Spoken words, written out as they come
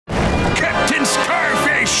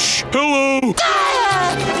now!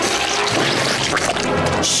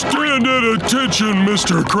 Stand at attention,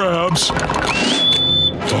 Mr. Krabs.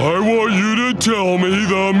 I want you to tell me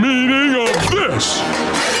the meaning of this.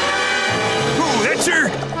 Oh, that, sir?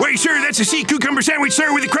 Why, sir, that's a sea cucumber sandwich,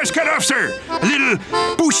 sir, with the crust cut off, sir. A little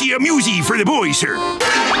booshy amusey for the boys, sir.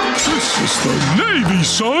 This is the Navy,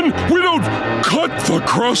 son. We don't cut the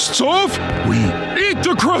crusts off. We eat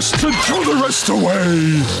the crusts and throw the rest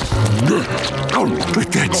away. Oh,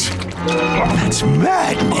 but that's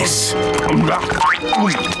madness. I'm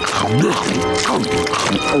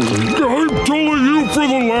telling you for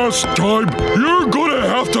the last time, you're gonna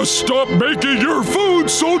have to stop making your food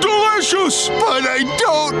so delicious. But I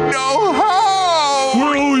don't know how.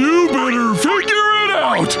 Well, you better figure it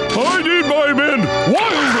out. I need my men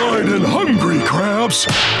wild-eyed and hungry, Krabs.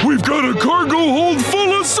 We've got a cargo hold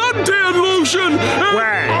full of suntan lotion.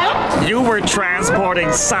 Wait, you were transporting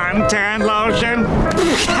suntan lotion?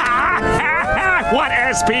 What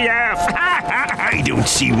SPF? I don't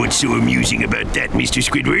see what's so amusing about that, Mr.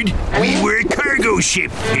 Squidward. We were a cargo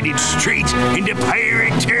ship headed straight into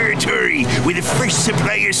pirate territory with a fresh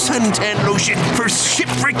supply of suntan lotion for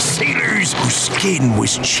shipwrecked sailors whose skin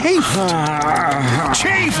was chafed.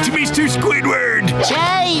 Chafed, Mr. Squidward!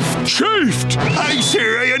 Chafed! Chafed! Aye,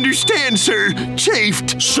 sir, I understand, sir.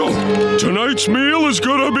 Chafed. So, tonight's meal is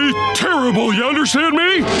gonna be terrible, you understand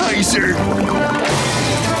me? Aye, sir.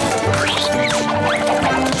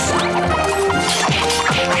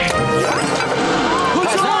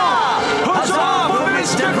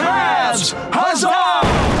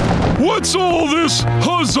 What's all this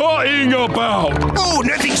huzzahing about? Oh,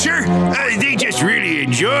 nothing, sir. They just really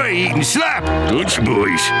enjoy eating slop, don't you,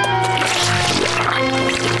 boys?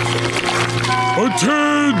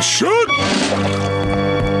 Attention!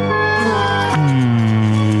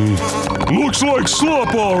 Looks like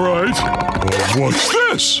slop, all right. What's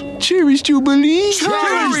this? Cherry's Jubilee?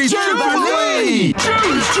 Cherry's Jubilee!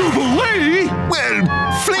 Cherry's Jubilee? Well,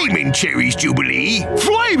 Flaming Cherry's Jubilee.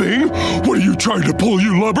 Flaming? What are you trying to pull,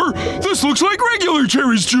 you lubber? This looks like regular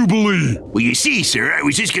Cherry's Jubilee. Well, you see, sir, I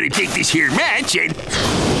was just gonna take this here match and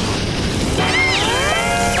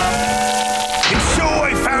so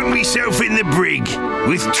I found myself in the brig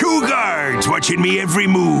with 2 guards watching me every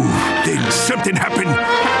move. Then something happened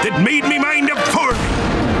that made me mind up for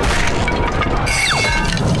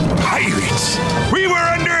pirates. We were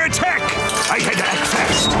under attack. I had to act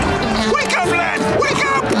fast. Wake up, lad! Wake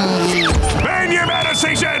up! Man your battle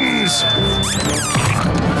stations!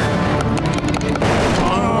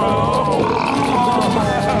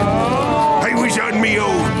 I was on me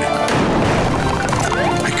own.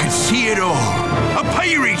 I could see it all. A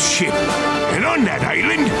pirate ship. And on that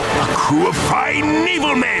island, a crew of fine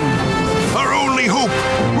naval men. Our only hope,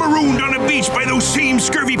 marooned on a beach by those same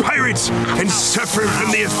scurvy pirates and suffer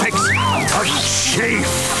from the effects of chafe,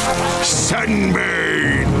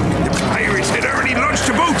 sunburn. The pirates had already launched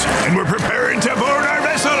a boat and were preparing to board our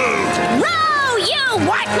vessel. Row, you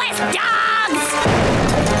worthless dogs!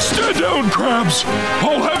 Stand down, Krabs.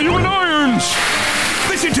 I'll have you in irons.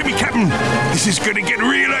 Listen to me, Captain. This is gonna get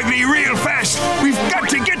real ugly real fast. We've got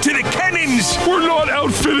to get to the cannons. We're not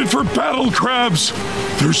outfitted for battle, Krabs.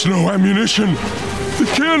 There's no ammunition. The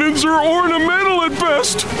cannons are ornamental at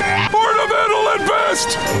best. Ornamental at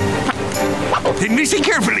best. Then listen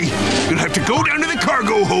carefully. You'll have to go down to the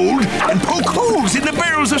cargo hold and poke holes in the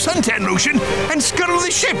barrels of suntan lotion and scuttle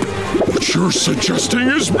the ship. What you're suggesting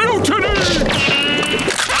is mutiny.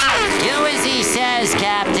 Do as he says,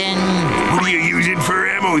 Captain. What are you using for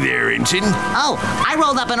ammo there, Ensign? Oh, I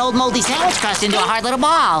rolled up an old moldy sandwich crust into a hard little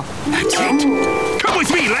ball. That's it. Come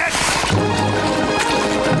with me, lad.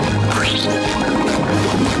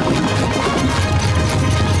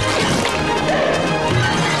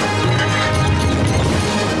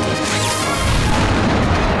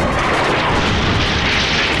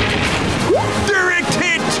 Direct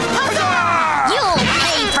hit! Huzzah! You'll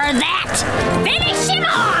pay for that! Finish him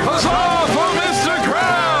off! Huzzah for Mr.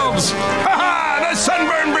 Krabs! Ha-ha! The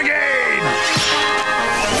Sunburn Brigade!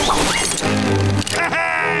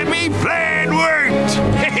 Ha-ha! Me plan worked!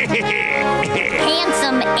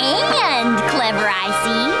 Handsome and clever, I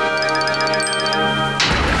see.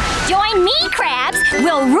 Join me, Krabs.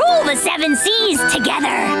 We'll rule the 7 seas together.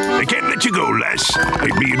 I can't let you go, lass.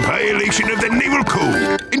 I'd be in violation of the naval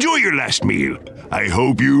code. Enjoy your last meal. I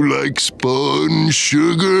hope you like spun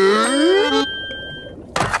sugar.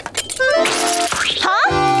 Huh?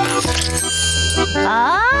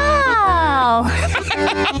 Oh.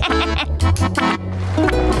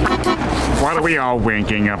 What are we all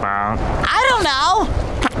winking about? I don't know.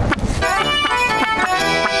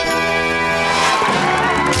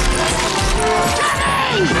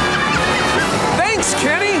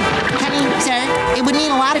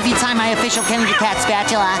 official Kenny the Cat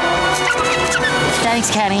spatula. Thanks,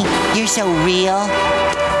 Kenny. You're so real.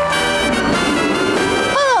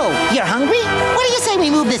 Oh, you're hungry? What do you say we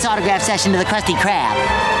move this autograph session to the Krusty Krab?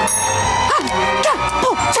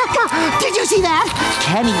 Did you see that?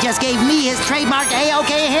 Kenny just gave me his trademark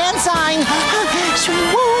A-OK hand sign.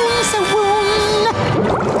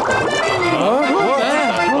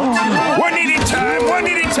 One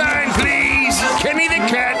at a time, please. Kenny the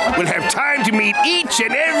Cat will have time to meet each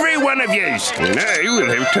and every one of yous. And I will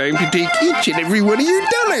have time to take each and every one of your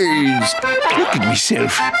dollars. Look at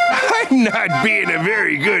myself. I'm not being a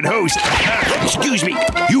very good host. Excuse me.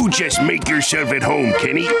 You just make yourself at home,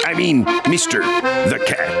 Kenny. I mean, Mr. the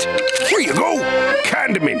Cat. Here you go.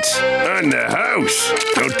 Condiments on the house.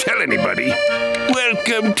 Don't tell anybody.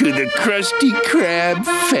 Welcome to the Krusty Krab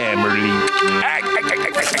family.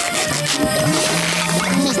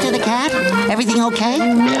 Mr. the Cat, everything okay?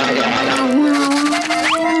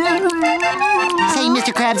 Say,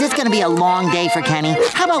 Mr. Krabs, it's gonna be a long day for Kenny.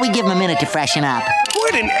 How about we give him a minute to freshen up?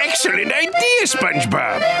 What an excellent idea,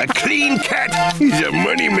 SpongeBob. A clean cat is a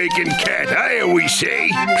money-making cat, I always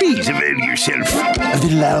say. Please avail yourself of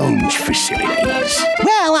the lounge facilities.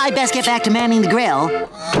 Well, I best get back to manning the grill.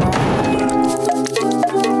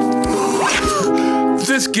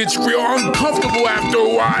 This gets real uncomfortable after a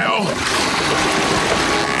while.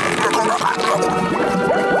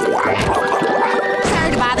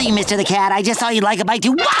 Sorry to bother you, Mr. the Cat. I just thought you'd like a bite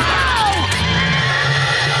too. Wow!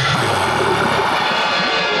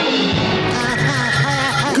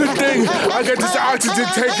 Good thing I got this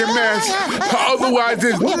oxygen-taking mask. Otherwise,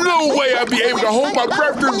 there's no way I'd be able to hold my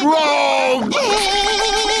breath this long.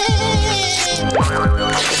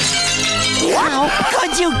 How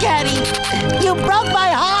could you, Kenny? You broke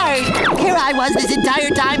my heart. Here I was this entire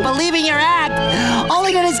time believing your act,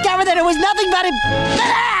 only to discover that it was nothing but an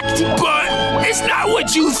act. But it's not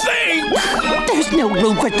what you think. There's no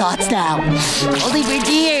room for thoughts now. Only for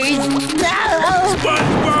tears. No.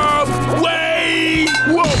 SpongeBob, wait!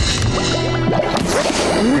 Whoa!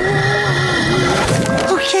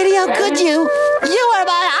 Oh, Kenny, how could you? You are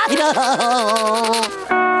my idol.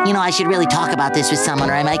 You know, I should really talk about this with someone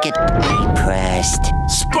or I might get depressed.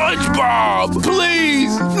 SpongeBob,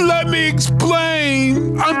 please, let me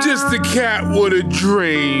explain. I'm just a cat with a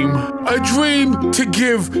dream. A dream to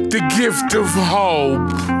give the gift of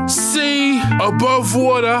hope. See, above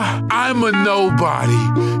water, I'm a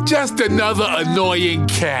nobody. Just another annoying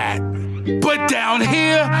cat. But down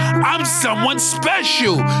here, I'm someone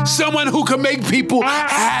special. Someone who can make people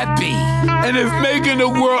happy. And if making the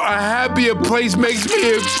world a happier place makes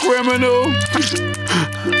me a criminal,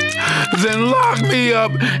 then lock me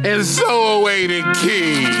up and sew away the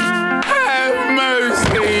key. Have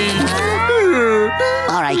mercy.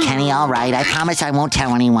 All right, Kenny, all right. I promise I won't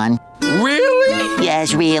tell anyone. Really?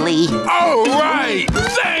 Yes, really. All right.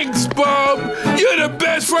 Thanks, Bob. You're the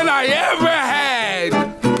best friend I ever had.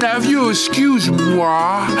 Now, if you excuse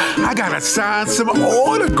moi, I gotta sign some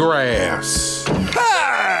autographs.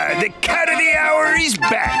 Ah, the cat of the hour is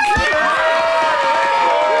back.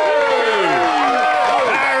 All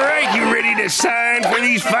right, you ready to sign for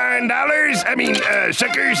these fine dollars?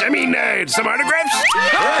 Suckers. Some autographs?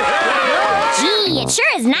 Gee, it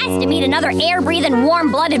sure is nice to meet another air-breathing,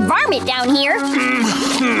 warm-blooded varmint down here.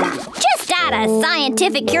 Just out of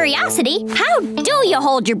scientific curiosity, how do you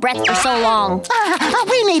hold your breath for so long?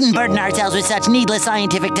 We needn't burden ourselves with such needless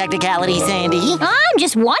scientific technicality, Sandy. I'm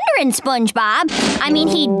just wondering, SpongeBob. I mean,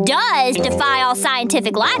 he does defy all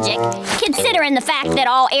scientific logic, considering the fact that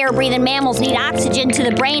all air-breathing mammals need oxygen to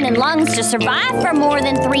the brain and lungs to survive for more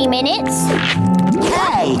than 3 minutes.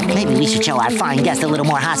 Hey, maybe we should show our fine guest a little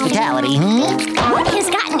more hospitality, What has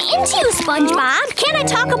gotten into you, SpongeBob? Can't I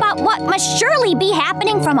talk about what must surely be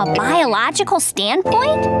happening from a biological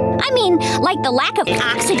standpoint? I mean, like the lack of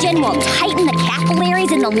oxygen will tighten the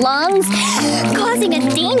capillaries in the lungs, causing a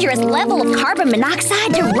dangerous level of carbon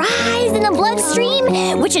monoxide to rise in the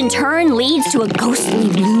bloodstream, which in turn leads to a ghostly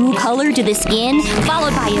blue color to the skin,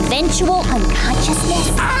 followed by eventual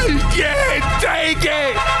unconsciousness. I can't take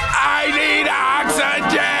it! I need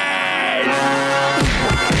oxygen!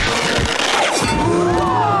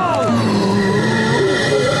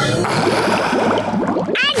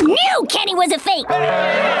 I knew Kenny was a fake! Oh,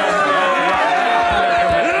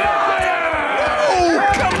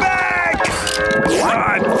 come back!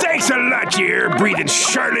 Thanks a lot, you air-breathing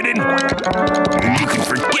charlatan. You can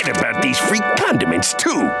forget about these free condiments,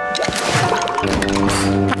 too.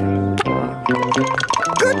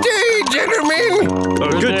 Good day, gentlemen.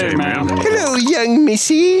 Good day, ma'am. Hello, young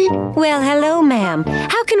missy. Well, hello, ma'am.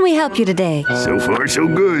 How can we help you today? So far, so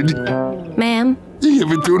good. Ma'am? You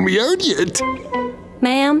haven't thrown me out yet.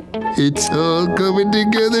 Ma'am? It's all coming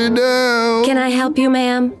together now. Can I help you,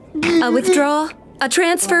 ma'am? A withdrawal? A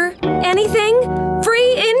transfer? Anything?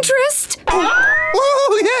 Free interest?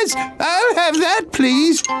 Oh, yes, I'll have that,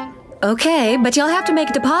 please. Okay, but you'll have to make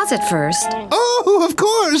a deposit first. Oh, of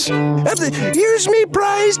course. Here's me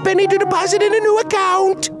prize penny to deposit in a new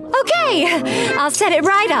account. Okay, I'll set it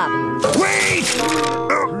right up. Wait!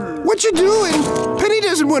 What you doing? Penny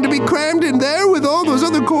doesn't want to be crammed in there with all those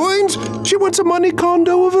other coins. She wants a money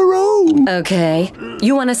condo of her own. Okay.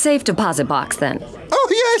 You want a safe deposit box, then? Oh,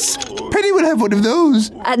 yes. Penny would have one of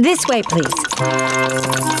those. This way, please.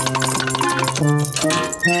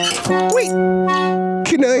 Wait.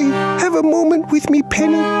 Can I have a moment with me,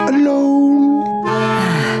 Penny, alone?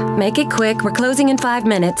 Make it quick. We're closing in 5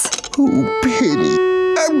 minutes. Oh, Penny,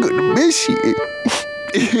 I'm gonna miss you.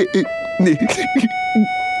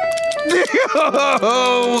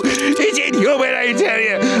 Oh, is it human, I tell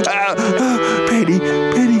you? Penny,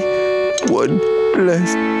 one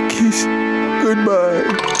last kiss. Goodbye.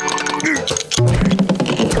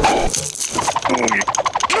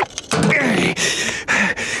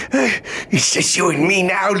 It's just you and me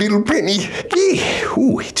now, little Penny.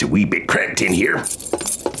 Ooh, it's a wee bit cramped in here.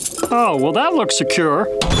 Oh, well, that looks secure.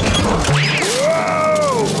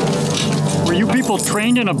 Whoa! Were you people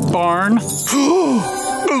trained in a barn?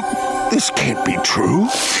 This can't be true.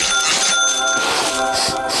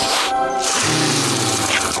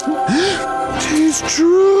 It's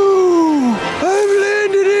true. I've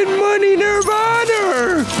landed in money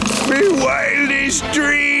nirvana. My wildest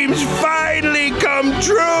dreams finally come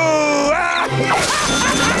true.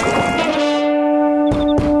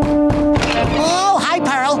 Oh, hi,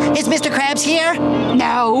 Pearl. Is Mr. Krabs here?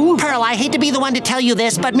 No. Pearl, I hate to be the one to tell you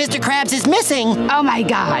this, but Mr. Krabs is missing. Oh my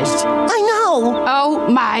gosh. I know. Oh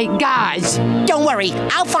my gosh. Don't worry.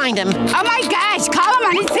 I'll find him. Oh my gosh. Call him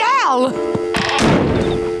on his cell.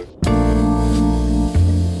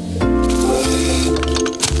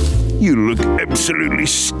 You look absolutely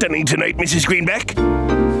stunning tonight, Mrs. Greenback.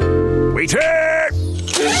 Waiter!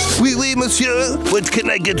 Oui, monsieur. What can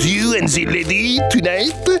I get you and the lady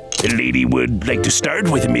tonight? The lady would like to start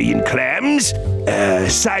with 1,000,000 clams, a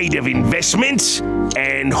side of investments,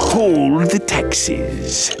 and hold the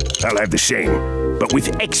taxes. I'll have the same, but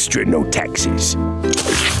with extra no taxes.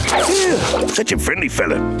 Yeah, such a friendly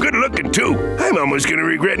fella. Good looking, too. I'm almost gonna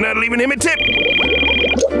regret not leaving him a tip.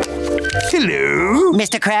 Hello?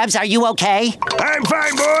 Mr. Krabs, are you okay? I'm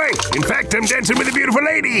fine, boy. In fact, I'm dancing with a beautiful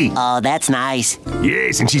lady. Oh, that's nice.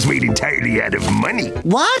 Yes, and she's made entirely out of money.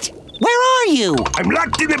 What? Where are you? I'm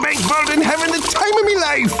locked in the bank vault and having the time of my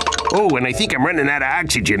life. Oh, and I think I'm running out of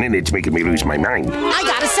oxygen and it's making me lose my mind. I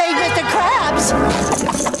gotta save Mr. Krabs.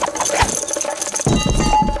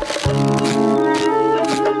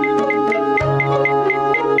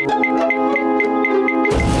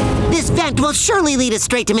 This vent will surely lead us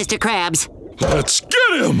straight to Mr. Krabs. Let's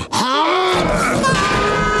get him!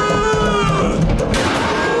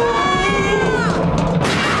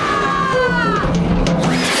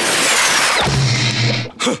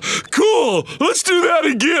 Cool! Let's do that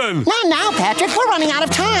again! Not now, Patrick. We're running out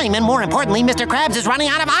of time. And more importantly, Mr. Krabs is running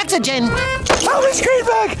out of oxygen. Oh, Miss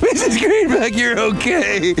Greenback! Mrs. Greenback, you're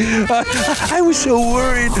okay. I was so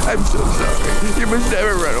worried. I'm so sorry. You must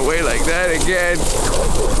never run away like that again.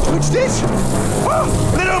 What's this? Oh,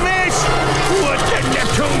 little miss! What the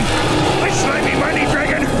Neptune? My slimy money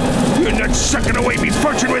dragon! You're not sucking away me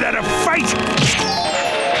fortune without a fight!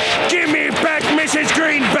 Give me back Mrs.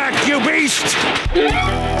 Greenback, you beast!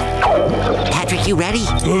 Patrick, you ready?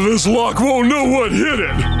 This lock won't know what hit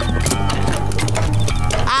it!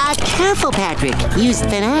 Careful, Patrick. Use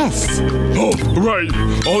finesse. Oh, right.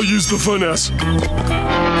 I'll use the finesse.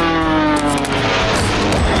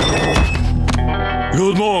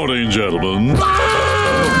 Good morning, gentlemen.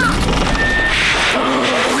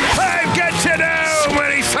 I've got to know,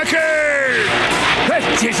 money sucker! What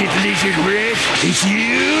is it, lizard red? It's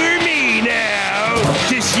you or me now.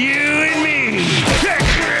 Just you and me.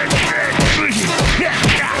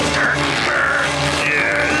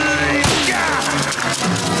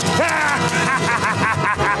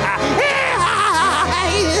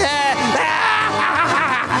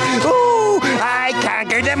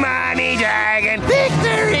 The money dragon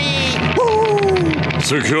victory! Woo!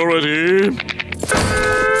 Security.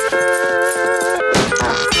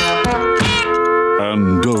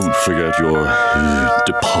 And don't forget your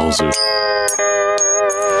deposit.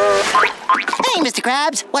 Hey, Mr.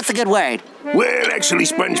 Krabs, what's the good word? Well, actually,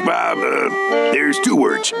 SpongeBob, there's 2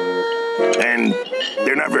 words. And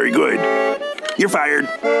they're not very good. You're fired.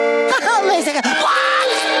 What?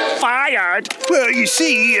 Fired? Art? Well, you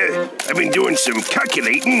see, I've been doing some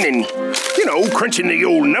calculating and, crunching the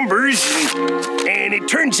old numbers. And it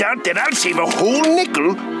turns out that I'll save a whole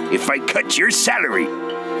nickel if I cut your salary.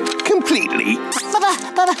 Completely. But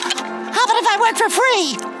how about if I work for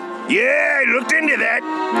free? Yeah, I looked into that.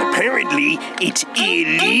 Apparently, it's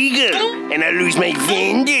illegal, and I lose my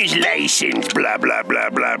vendor's license, blah, blah,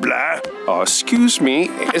 blah, blah, blah. Oh, excuse me,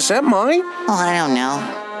 is that mine? Oh, I don't know.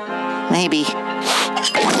 Maybe.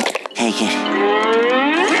 Take it.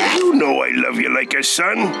 You know I love you like a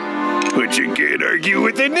son, but you can't argue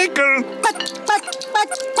with a nickel.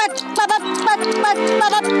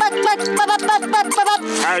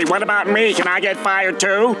 Hey, what about me? Can I get fired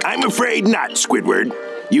too? I'm afraid not, Squidward.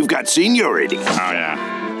 You've got seniority. Oh,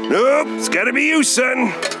 yeah. Nope, it's gotta be you,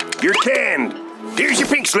 son. You're canned. Here's your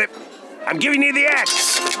pink slip. I'm giving you the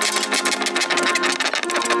axe.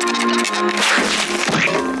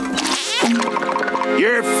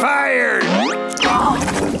 You're fired.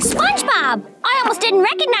 SpongeBob, I almost didn't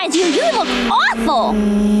recognize you. You look awful.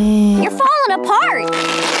 You're falling apart.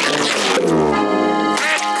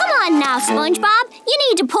 Come on now, SpongeBob. You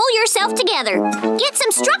need to pull yourself together. Get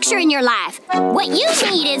some structure in your life. What you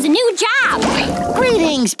need is a new job.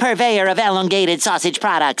 Greetings, purveyor of elongated sausage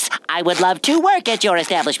products. I would love to work at your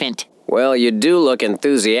establishment. Well, you do look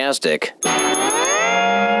enthusiastic.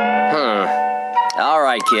 All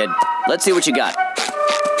right, kid. Let's see what you got.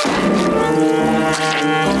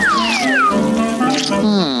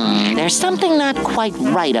 There's something not quite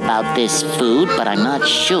right about this food, but I'm not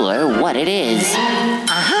sure what it is.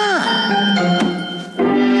 Aha!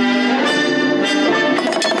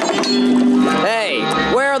 Hey,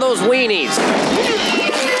 where are those weenies?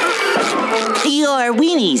 Your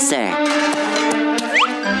weenies, sir.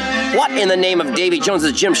 What in the name of Davy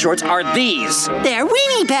Jones's gym shorts are these? They're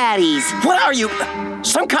weenie patties. What are you?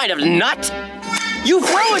 Some kind of nut? You've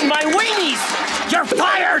ruined my weenies! You're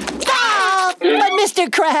fired! Ah! But Mr.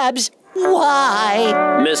 Krabs, why?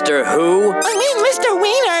 Mr. Who? I mean, Mr.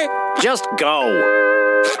 Wiener. Just go.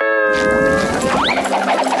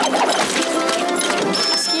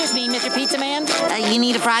 Excuse me, Mr. Pizza Man. You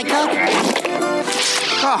need a fried Coke?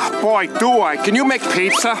 Oh, boy, do I. Can you make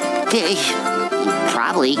pizza?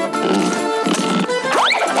 Probably.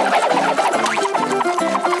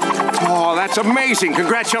 Oh, that's amazing.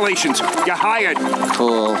 Congratulations. You're hired.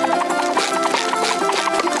 Cool.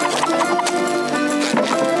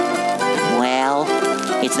 Well,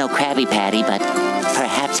 it's no Krabby Patty, but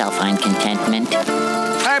perhaps I'll find contentment.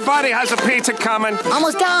 Hey, buddy, how's the pizza coming?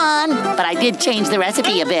 Almost done, but I did change the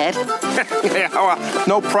recipe a bit. Yeah, well,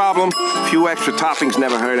 no problem. A few extra toppings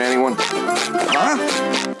never hurt anyone. Huh?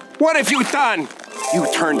 What have you done? You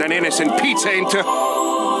turned an innocent pizza into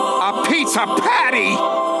a pizza patty.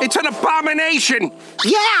 It's an abomination.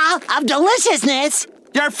 Yeah, of deliciousness.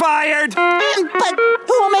 You're fired. But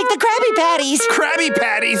who will make the Krabby Patties? Krabby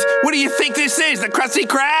Patties? What do you think this is, the Krusty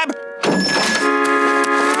Krab?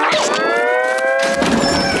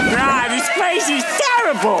 Ah, this place is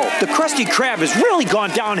terrible. The Krusty Krab has really gone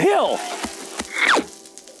downhill.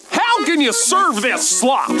 How can you serve this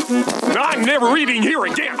slop? I'm never eating here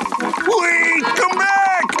again. Wait, come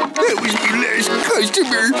back! That was my last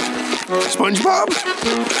customer. SpongeBob?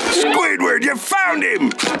 Squidward, you found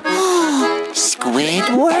him!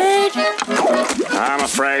 Squidward? I'm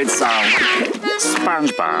afraid so.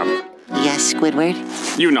 SpongeBob. Yes, Squidward?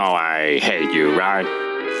 You know I hate you, right?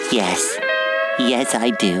 Yes. Yes, I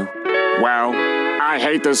do. Well, I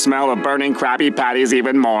hate the smell of burning Krabby Patties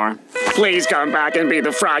even more. Please come back and be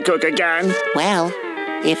the fry cook again. Well,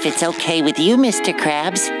 if it's okay with you, Mr.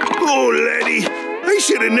 Krabs. Oh, laddie, I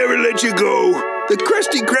should have never let you go. The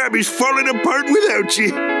Krusty Krab is falling apart without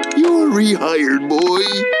you. You're rehired, boy.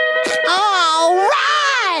 All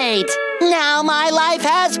right! Now my life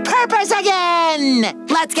has purpose again!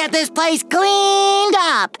 Let's get this place cleaned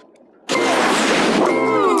up!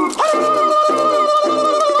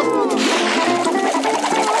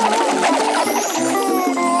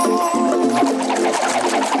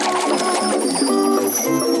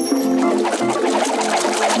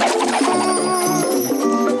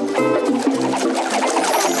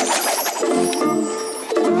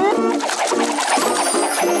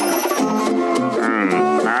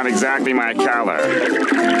 Not exactly my color.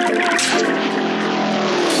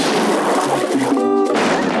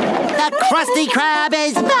 The Krusty Krab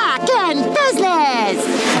is back in business!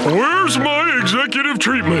 Where's Where's my executive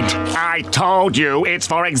treatment? I told you it's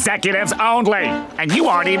for executives only, and you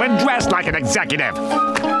aren't even dressed like an executive.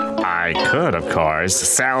 I could, of course,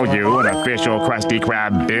 sell you an official Krusty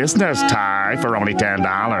Krab business tie for only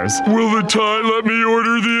 $10. Will the tie let me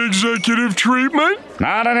order the executive treatment?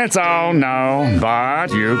 Not on its own, no.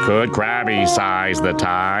 But you could Krabby size the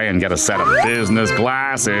tie and get a set of business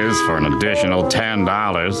glasses for an additional $10.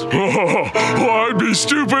 Well, I'd be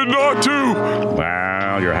stupid not to.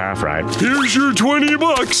 Well, you're half right. Here's your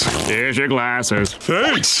 $20. Here's your glasses.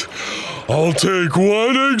 Thanks. I'll take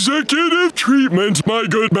one executive treatment, my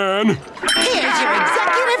good man. Here's your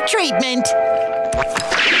executive treatment.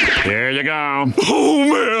 Here you go. Oh,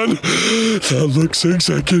 man. That looks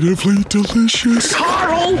executively delicious.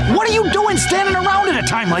 Carl, what are you doing standing around at a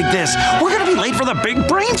time like this? We're going to be late for the big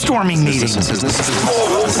brainstorming meeting.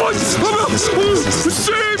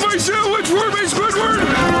 Save my sandwich for me, Squidward!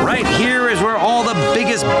 Right here is where all the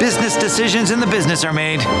biggest business decisions in the business are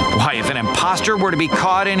made. Why, if an imposter were to be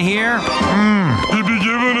caught in here, He'd be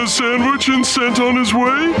given a sandwich and sent on his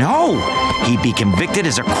way? No, he'd be convicted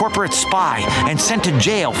as a corporate spy and sent to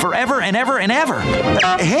jail forever and ever and ever.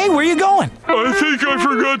 Hey, where are you going? I think I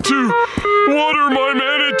forgot to water my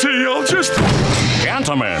manatee. I'll just...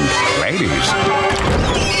 Gentlemen, ladies.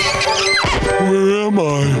 Where am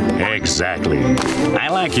I? Exactly. I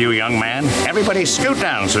like you, young man. Everybody scoot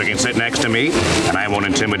down so you can sit next to me, and I won't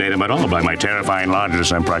intimidate him at all by my terrifying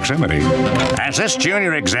largeness and proximity. As this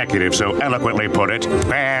junior executive so eloquently put it,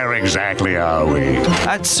 where exactly are we?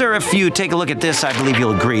 Sir, if you take a look at this, I believe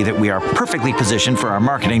you'll agree that we are perfectly positioned for our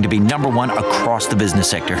marketing to be #1 across the business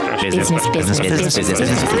sector. Business.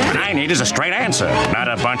 What I need is a straight answer, not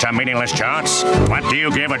a bunch of meaningless charts. What do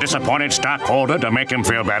you give a disappointed stockholder to make him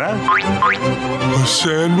feel better? A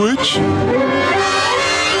sandwich? Come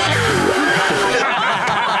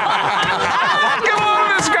on,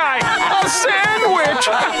 this guy! A sandwich!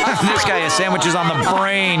 This guy has sandwiches on the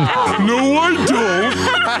brain. No, I don't.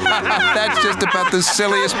 That's just about the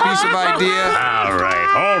silliest piece of idea. All right,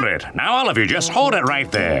 hold it. Now, all of you, just hold it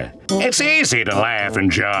right there. It's easy to laugh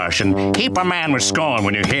and josh and heap a man with scorn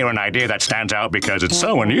when you hear an idea that stands out because it's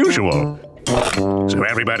so unusual. So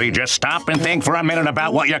everybody just stop and think for a minute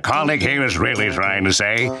about what your colleague here is really trying to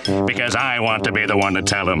say, because I want to be the one to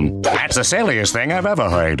tell him. That's the silliest thing I've ever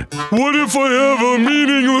heard. What if I have a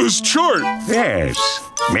meaningless chart? Yes,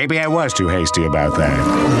 maybe I was too hasty about that.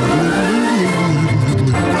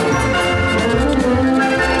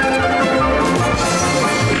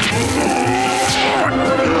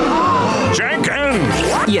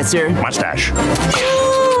 Jenkins! Yes, sir. Mustache.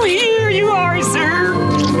 Oh, here you are, sir.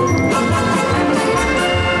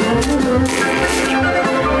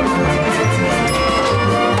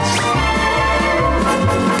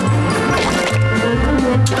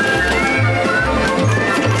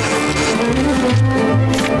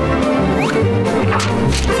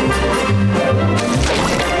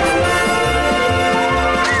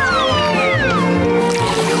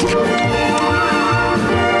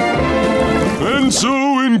 And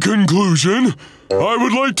so, in conclusion, I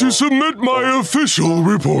would like to submit my official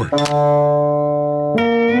report.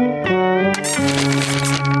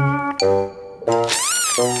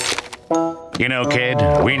 You know, kid,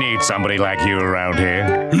 we need somebody like you around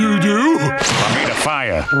here. You do? For me to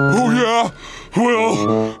fire. Oh, yeah?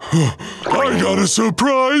 Well, I got a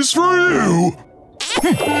surprise for you.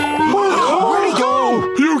 Where'd he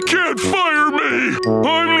go? You can't fire me!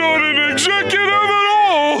 I'm not an executive at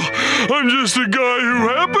all! I'm just a guy who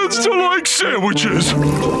happens to like sandwiches. Who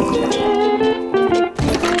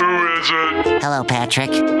is it? Hello,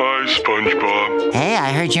 Patrick. Hi, SpongeBob. Hey,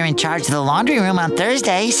 I heard you're in charge of the laundry room on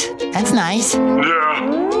Thursdays. That's nice. Yeah,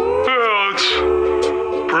 it's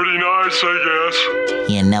pretty nice, I guess.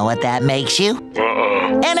 You know what that makes you?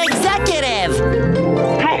 An executive!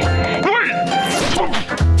 Wait!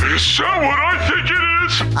 Is that what I think it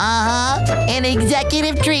is? Uh-huh. An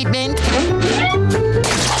executive treatment.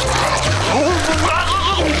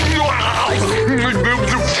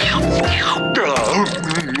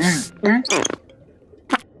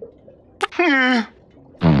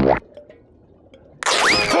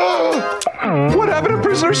 What happened to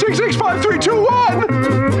prisoner 665321?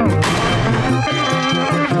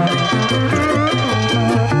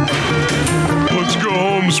 Let's go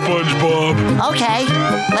home, SpongeBob. Okay,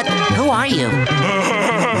 but who are you?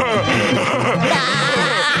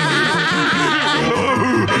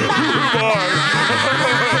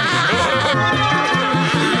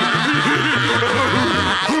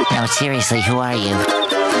 No, seriously, who are you?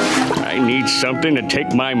 I need something to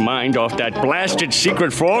take my mind off that blasted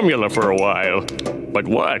secret formula for a while. But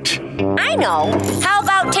what? I know. How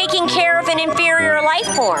about taking care of an inferior life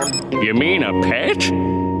form? You mean a pet?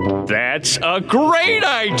 That's a great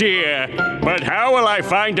idea! But how will I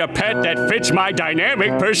find a pet that fits my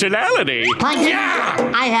dynamic personality? Plankton,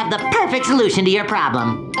 Yeah! I have the perfect solution to your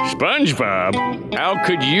problem. SpongeBob, how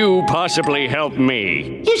could you possibly help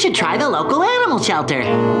me? You should try the local animal shelter.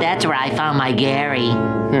 That's where I found my Gary.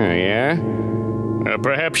 Oh, yeah?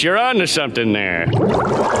 Perhaps you're onto something there.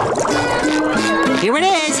 Here it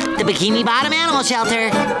is, the Bikini Bottom Animal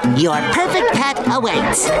Shelter. Your perfect pet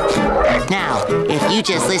awaits. Now, if you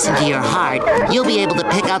just listen to your heart, you'll be able to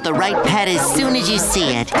pick out the right pet as soon as you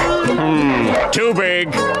see it. Too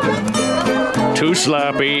big. Too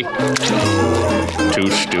sloppy.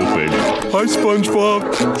 Too stupid. Hi,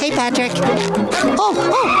 SpongeBob. Hey, Patrick. Oh,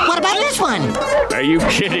 what about this one? Are you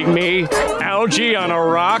kidding me? Algae on a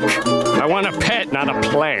rock? I want a pet, not a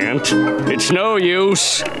plant. It's no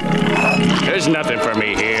use. There's nothing for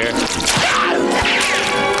me here.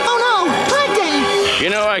 Oh no, Plankton! You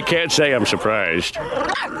know, I can't say I'm surprised.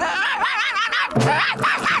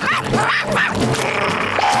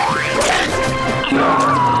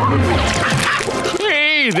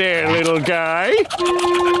 Hey there, little guy.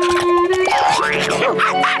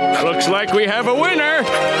 Looks like we have a winner.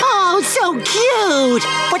 Oh, so cute!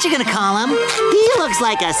 What you gonna call him? He looks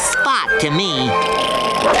like a Spot to me.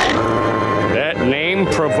 That name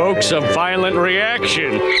provokes a violent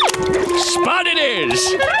reaction. Spot it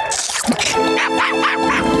is!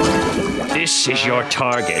 This is your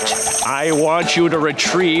target. I want you to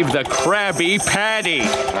retrieve the Krabby Patty.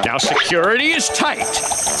 Now, security is tight,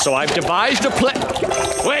 so I've devised a plan.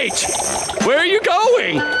 Wait! Where are you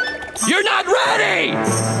going? You're not ready!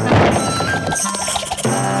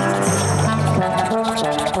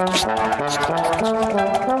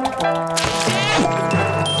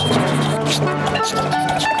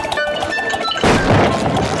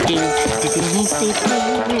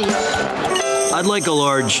 I'd like a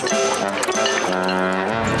large.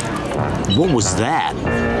 What was that?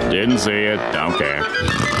 Didn't see it. Don't care.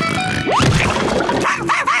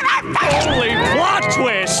 Holy plot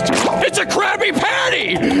twist! It's a Krabby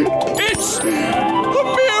Patty! It's a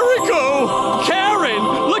miracle! Karen,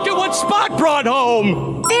 look at what Spot brought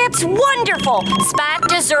home! That's wonderful! Spot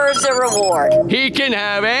deserves a reward. He can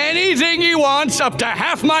have anything he wants, up to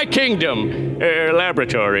half my kingdom.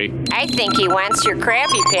 Laboratory. I think he wants your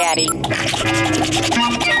Krabby Patty.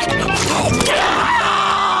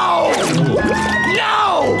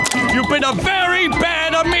 No! You've been a very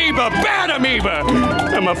bad amoeba! Bad amoeba!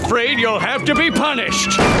 I'm afraid you'll have to be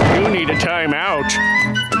punished. You need a timeout.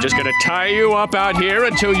 I'm just gonna tie you up out here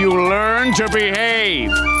until you learn to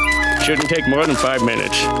behave. Shouldn't take more than 5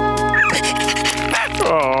 minutes.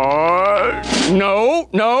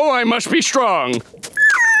 No, I must be strong.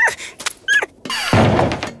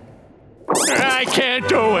 I can't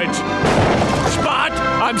do it. Spot,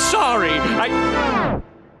 I'm sorry.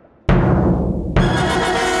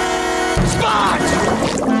 Spot!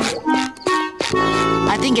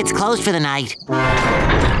 I think it's closed for the night.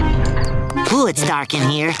 Ooh, it's dark in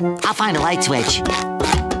here. I'll find a light switch.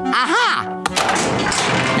 Aha!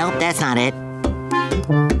 Nope, that's not it.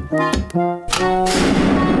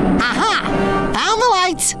 Aha! Found the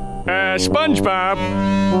lights! SpongeBob,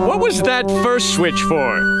 what was that first switch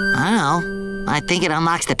for? I don't know. I think it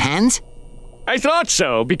unlocks the pens. I thought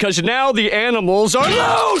so, because now the animals are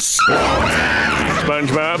loose!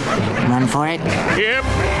 SpongeBob. Run for it? Yep.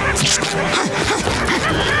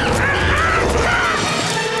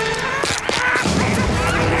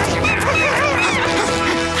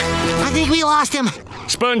 I think we lost him.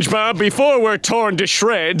 SpongeBob, before we're torn to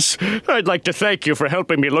shreds, I'd like to thank you for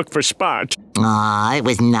helping me look for Spot. Aw, it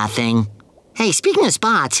was nothing. Hey, speaking of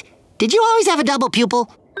spots, did you always have a double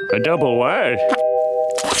pupil? A double what?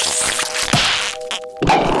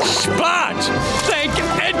 Spot! Thank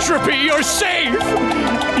Entropy, you're safe!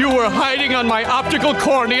 You were hiding on my optical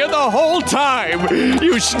cornea the whole time!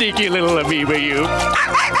 You sneaky little amoeba, you!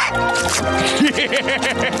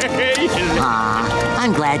 Aw,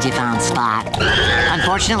 I'm glad you found Spot.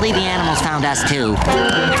 Unfortunately, the animals found us too.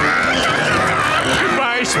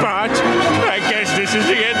 Goodbye, Spot. I guess this is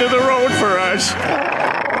the end of the road for us.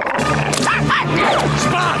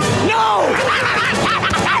 Spot! No!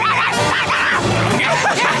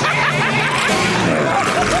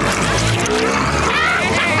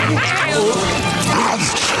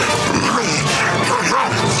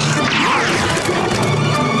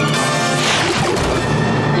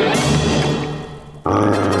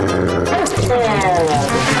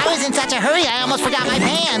 I was in such a hurry, I almost forgot my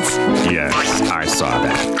pants. Yes, I saw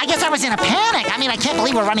that. I guess I was in a panic. I mean, I can't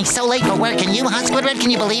believe we're running so late for work. Can you, huh, Squidward?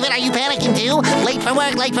 Can you believe it? Are you panicking too? Late for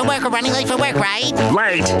work, we're running late for work, right?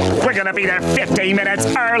 Late? We're gonna be there 15 minutes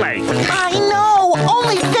early. I know!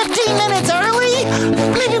 Only 15 minutes early?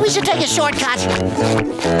 Maybe we should take a shortcut.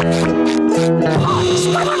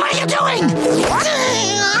 Squidward, what are you doing?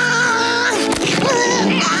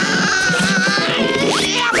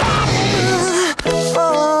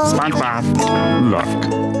 SpongeBob, look.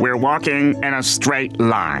 We're walking in a straight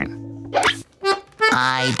line.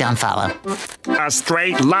 I don't follow. A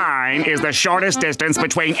straight line is the shortest distance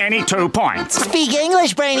between any 2 points. Speak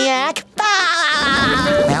English, Brainiac!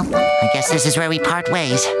 Well, I guess this is where we part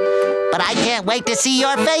ways. But I can't wait to see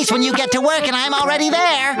your face when you get to work and I'm already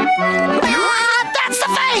there. That's the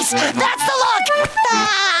face! That's the look!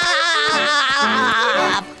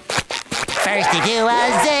 First you do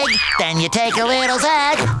a zig, then you take a little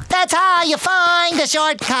zag. That's how you find a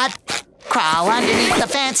shortcut. Crawl underneath the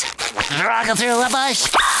fence, struggle through a bush,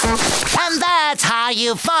 and that's how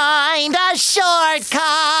you find a shortcut.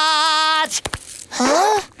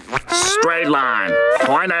 Huh? Straight line.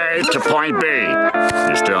 Point A to point B.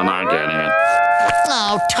 You're still not getting it.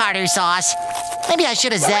 Oh, tartar sauce. Maybe I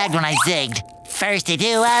should have zagged when I zigged. First you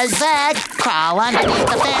do a zag, crawl underneath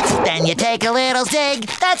the fence, then you take a little zig.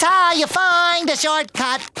 That's how you find a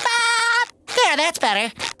shortcut. There, that's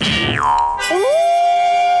better.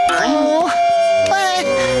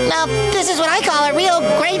 Now, this is what I call a real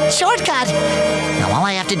great shortcut. Now, all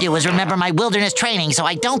I have to do is remember my wilderness training so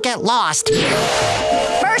I don't get lost.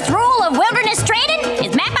 First rule of wilderness training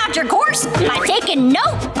is map out your course by taking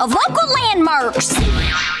note of local landmarks.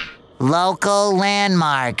 Local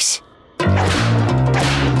landmarks.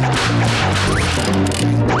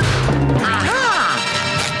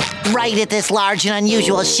 Aha! Right at this large and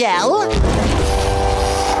unusual shell.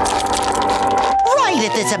 Right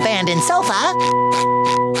at this abandoned sofa.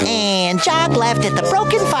 And jog left at the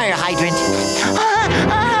broken fire hydrant.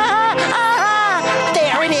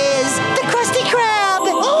 There it is! The Krusty Krab!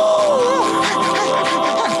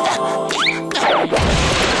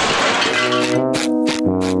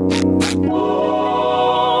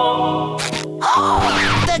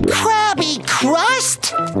 The Krabby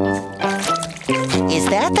Crust? Is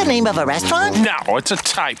that the name of a restaurant? No, it's a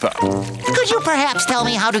typo. Could you perhaps tell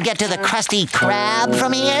me how to get to the Krusty Krab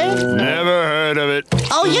from here? Never heard of it.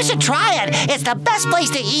 Oh, you should try it. It's the best place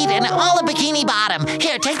to eat in all of Bikini Bottom.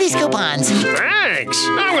 Here, take these coupons. Thanks.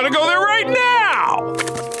 I'm gonna go there right now.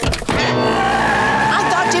 I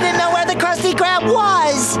thought you didn't know where the Krusty Krab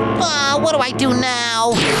was. What do I do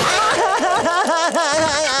now?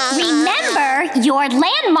 Remember your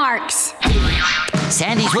landmarks.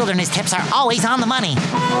 Sandy's wilderness tips are always on the money.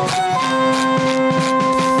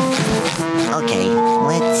 Okay,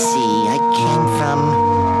 let's see. I came from...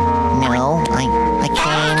 No, I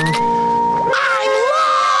came... I'm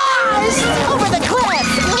lost! Over the cliff!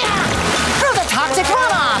 Through the toxic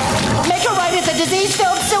runoff! Make a right at the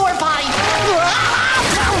disease-filled sewer pipe!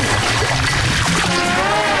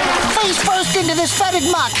 Face first into this fetid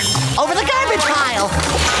muck! Over the garbage pile!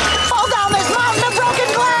 Fall down this mountain of broken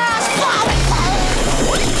glass!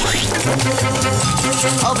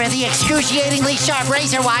 Over the excruciatingly sharp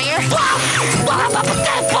razor wire.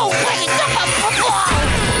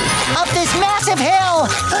 Up this massive hill.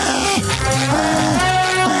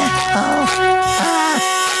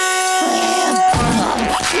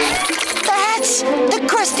 That's the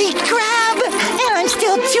Krusty Krab, and I'm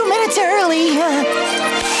still 2 minutes early.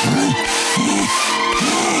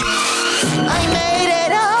 I made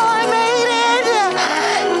it! Oh, I made it!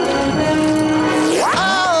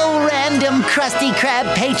 Oh, random Krusty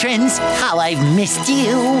Krab patrons, how I've missed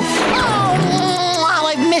you. Oh, how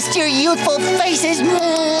I've missed your youthful faces.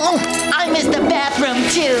 I missed the bathroom,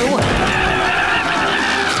 too.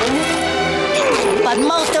 But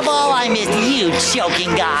most of all, I missed you,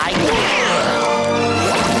 choking guy.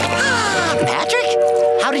 Patrick?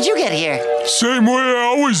 How did you get here? Same way I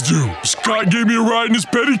always do. Scott gave me a ride in his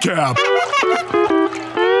pedicab.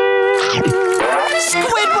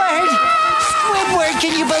 Squidward! Squidward,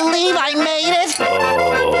 can you believe I made it?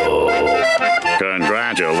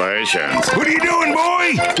 Congratulations. What are you doing,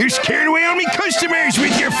 boy? You're scared away all me customers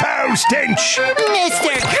with your foul stench.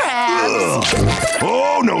 Mr. Krabs!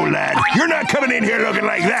 Oh, no, lad. You're not coming in here looking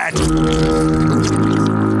like that.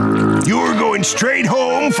 You're going straight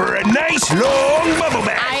home for a nice, long bubble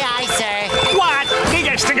bath. Aye, aye, sir. What? He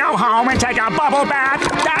gets to go home and take a bubble bath?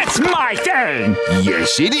 That's my thing.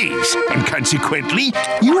 Yes, it is. And consequently,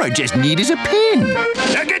 you are just neat as a pin.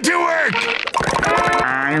 Now get to work.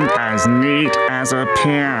 I'm as neat as a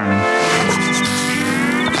pin.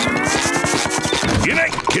 Good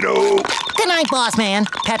night, kiddo. Good night, boss man.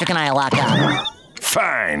 Patrick and I are locked up.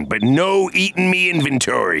 Fine, but no eating me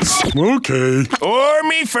inventories. Okay. Or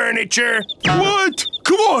me furniture. What?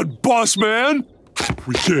 Come on, boss man.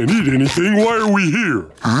 We can't eat anything. Why are we here?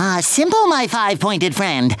 Simple, my five-pointed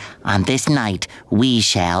friend. On this night, we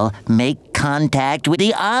shall make contact with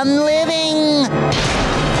the unliving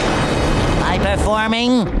by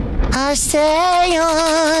performing a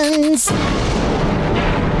seance.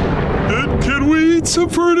 Can we eat some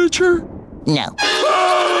furniture? No.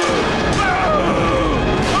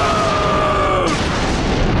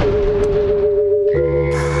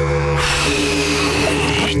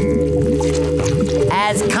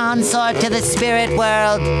 As consort to the spirit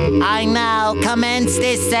world, I now commence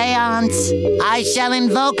this seance. I shall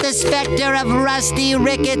invoke the specter of Rusty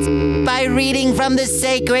Ricketts by reading from the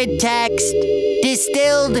sacred text.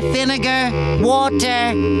 Distilled vinegar,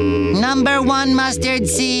 water, number 1 mustard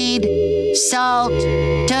seed, salt,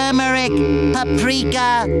 turmeric,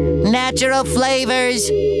 paprika, natural flavors.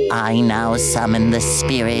 I now summon the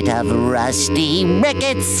spirit of Rusty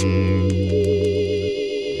Ricketts.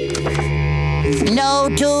 Know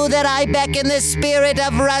too that I beckon the spirit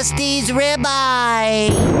of Rusty's ribeye.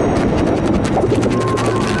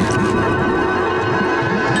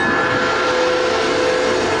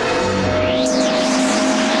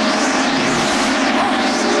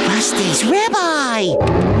 Rusty's ribeye!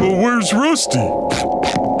 Well, where's Rusty?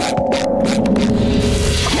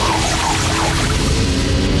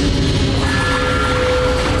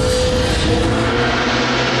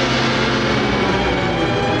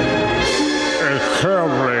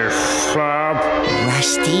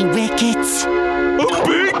 Rusty Ricketts. A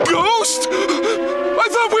big ghost? I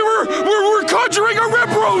thought we were conjuring a rib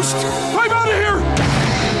roast. I'm out of here.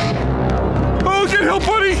 I'll get help,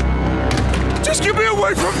 buddy. Just get me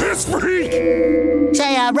away from this freak.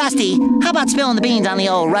 Say, Rusty, how about spilling the beans on the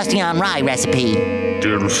old Rusty on Rye recipe?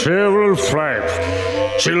 Several flaps.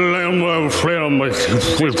 Flip,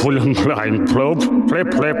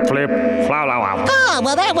 Oh,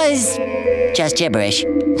 well, that was just gibberish.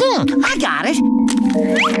 I got it.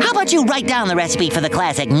 How about you write down the recipe for the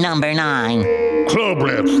classic number 9? Club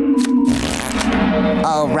lips.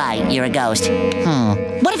 Oh, right, you're a ghost.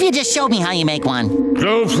 What if you just showed me how you make one?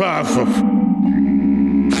 Go faster.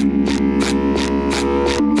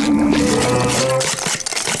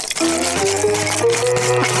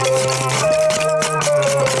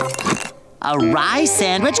 A rye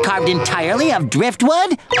sandwich carved entirely of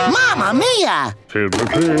driftwood? Mamma mia!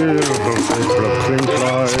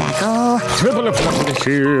 Spackle.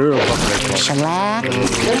 Shellac.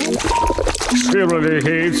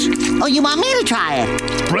 Oh, you want me to try it?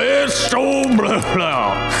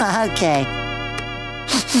 Okay.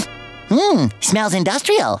 Smells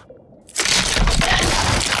industrial.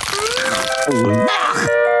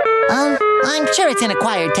 I'm sure it's an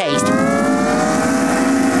acquired taste.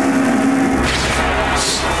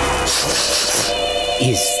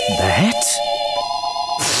 Is that?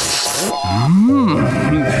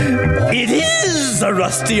 It is a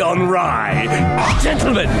Rusty on Rye.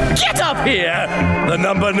 Gentlemen, get up here. The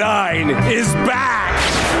number 9 is back.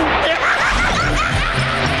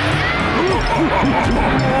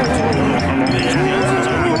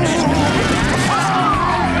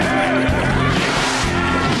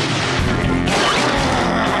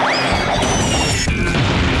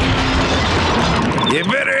 You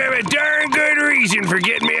better have a darn good reason for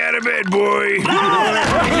getting me out of bed,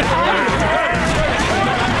 boy.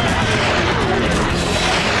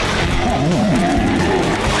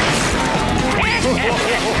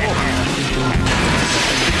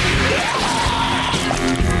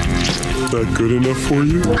 That good enough for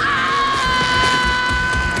you? Mr.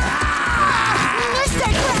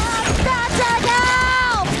 Krabs, Patrick,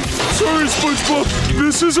 help! Sorry, SpongeBob.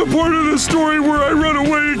 This is a part of the story where I run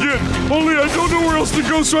away again. Only I don't know where else to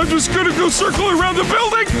go, so I'm just gonna go circle around the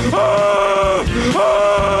building.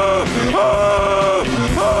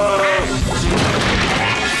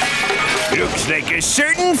 Looks like a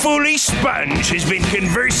certain foolish sponge has been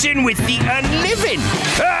conversing with the unliving.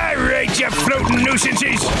 All right, you floating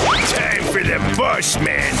nuisances. Time for the boss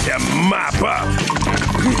man to mop up.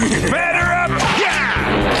 Batter up! Yeah!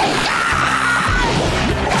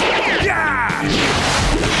 Yeah!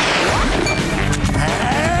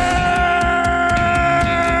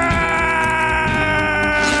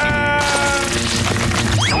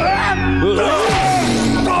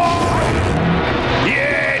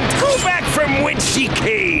 Yeah, go back from whence she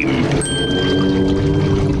came.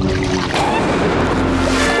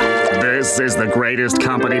 This this the greatest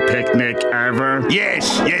company picnic ever?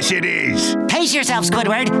 Yes it is. Pace yourself,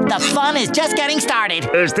 Squidward. The fun is just getting started.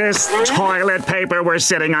 Is this toilet paper we're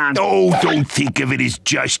sitting on? Oh, don't think of it as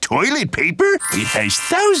just toilet paper. It has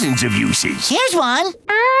thousands of uses. Here's one.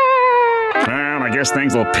 Well, I guess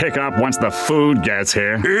things will pick up once the food gets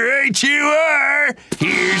here. Right you are.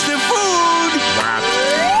 Here's the food.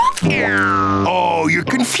 Oh, you're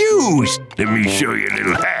confused. Let me show you a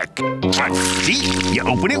little hack. See, you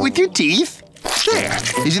open it with your teeth. There,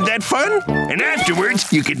 isn't that fun? And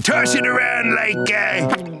afterwards, you can toss it around like,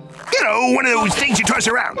 you know, one of those things you toss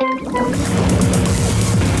around.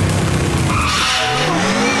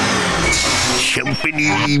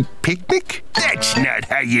 Company picnic? That's not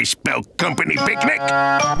how you spell company picnic.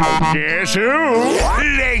 Guess who?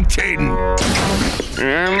 Plankton.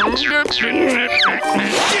 Just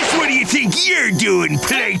what do you think you're doing,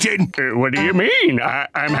 Plankton? What do you mean?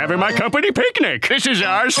 I'm having my company picnic. This is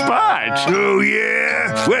our spot. Oh,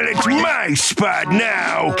 yeah? Well, it's my spot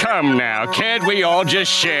now. Come now, can't we all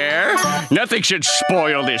just share? Nothing should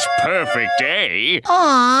spoil this perfect day.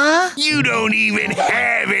 Aww. You don't even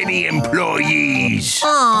have any employees.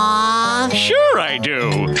 Aww. Sure I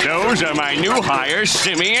do. Those are my new hires,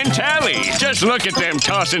 Simmy and Tally. Just look at them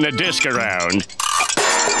tossing the disc around.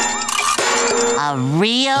 A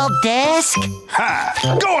real disc? Ha!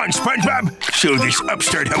 Go on, SpongeBob. Show this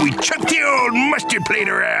upstart how we chuck the old mustard plate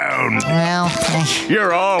around. Well,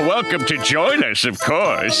 You're all welcome to join us, of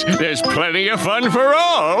course. There's plenty of fun for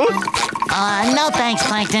all. no thanks,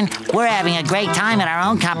 Plankton. We're having a great time at our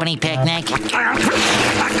own company picnic.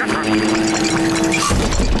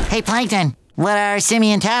 Hey, Plankton. What are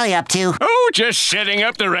Simmy and Tally up to? Oh, just setting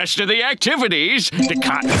up the rest of the activities. The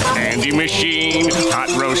cotton candy machine, hot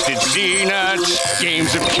roasted peanuts,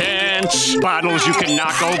 games of chance, bottles you can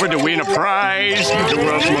knock over to win a prize, the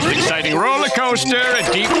world's most exciting roller coaster, a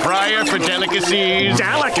deep fryer for delicacies.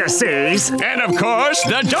 Delicacies? And of course,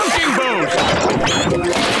 the dunking booth.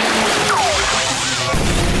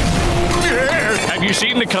 Have you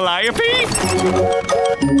seen the Calliope?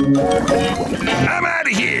 I'm out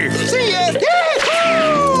of here. See ya.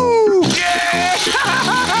 Woo! Yeah!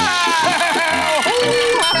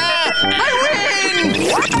 I win!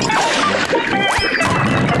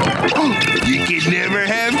 You can never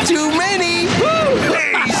have too many.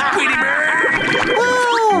 Hey, Squidward!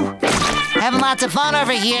 Woo! Having lots of fun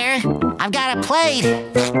over here. I've got a plate.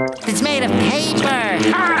 It's made of paper.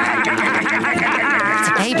 It's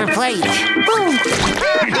a paper plate.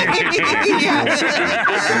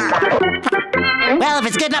 Well, if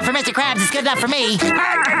it's good enough for Mr. Krabs, it's good enough for me.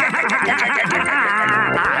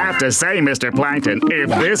 I have to say, Mr. Plankton, if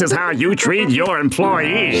this is how you treat your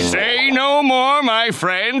employees... Say no more, my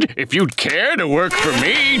friend. If you'd care to work for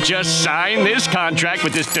me, just sign this contract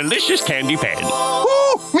with this delicious candy pen.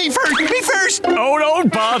 Ooh, me first. Oh,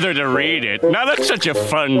 don't bother to read it. Now, that's such a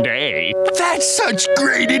fun day. That's such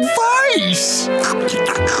great advice.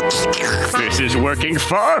 This is working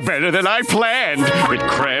far better than I planned. With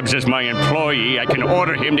Krabs as my employee, I can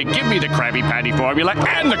order him to give me the Krabby Patty formula,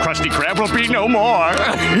 and the Krusty Krab will be no more.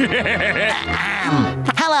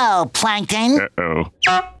 Hello, Plankton. Uh-oh.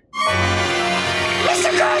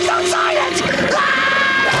 Mr. Krabs, don't sign it!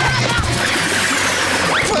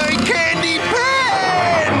 My candy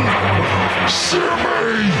pen!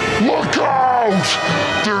 Simmy, look out!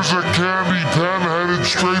 There's a candy pen headed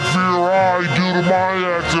straight for your eye due to my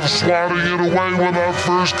act of swatting it away without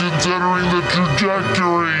first considering the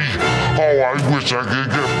trajectory. Oh, I wish I could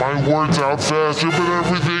get my words out faster, but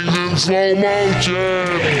everything's in slow motion.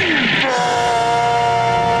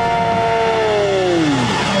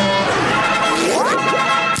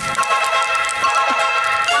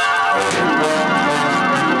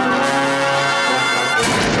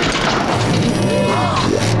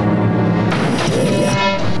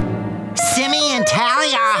 Simmy and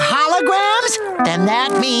Tally are holograms? Then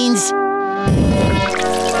that means...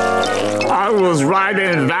 I was right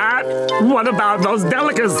in that. What about those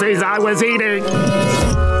delicacies I was eating?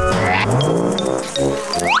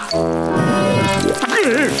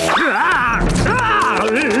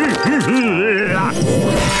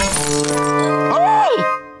 Oh!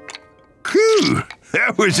 Phew,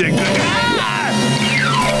 that was a good...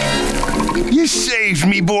 You saved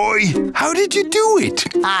me, boy. How did you do it?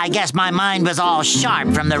 I guess my mind was all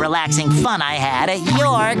sharp from the relaxing fun I had at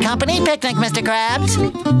your company picnic, Mr. Krabs.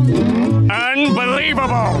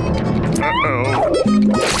 Unbelievable! Uh-oh.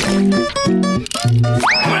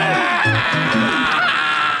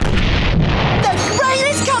 The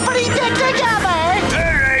greatest company picnic ever!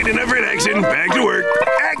 All right, enough relaxing. Back to work.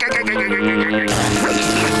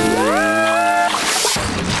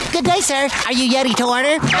 Good day, sir. Are you Yeti to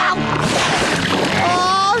order?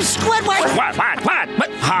 Oh, Squidward! What?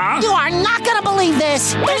 Huh? You are not gonna believe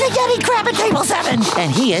this! There's a Yeti crab at table 7!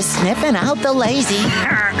 And he is sniffing out the lazy.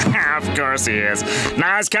 Of course he is.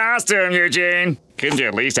 Nice costume, Eugene. Couldn't you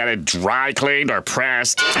at least have it dry cleaned or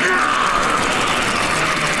pressed?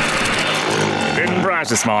 Didn't brush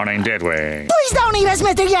this morning, did we? Please don't eat us,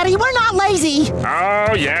 Mr. Yeti. We're not lazy.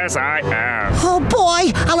 Oh, yes, I am. Oh,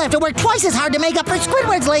 boy. I'll have to work twice as hard to make up for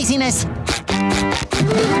Squidward's laziness.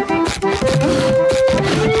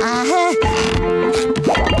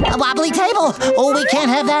 A wobbly table. Oh, we can't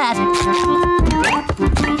have that.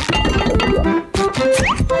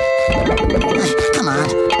 Come on.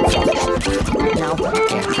 No.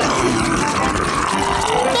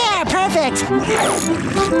 There, perfect.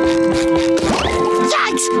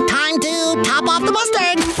 Yikes! Time to top off the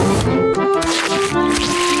mustard.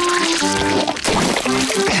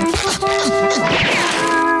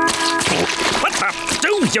 What the?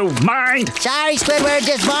 Do you mind? Sorry, Squidward,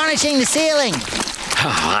 just varnishing the ceiling.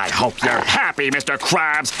 I hope you're happy, Mr.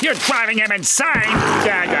 Krabs. You're driving him insane.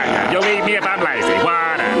 Yeah. You'll leave me if I'm lazy.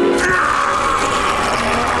 Whatever.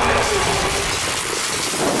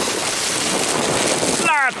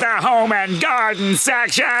 Not the home and garden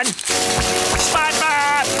section.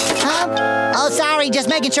 SpongeBob! Huh? Oh, sorry, just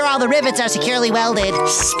making sure all the rivets are securely welded.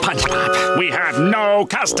 SpongeBob, we have no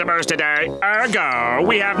customers today. Ergo,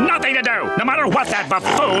 we have nothing to do, no matter what that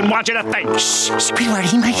buffoon wants you to think. Shh, Squidward,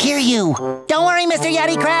 he might hear you. Don't worry, Mr.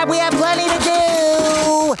 Yeti Crab, we have plenty to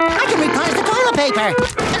do. I can replenish the toilet paper,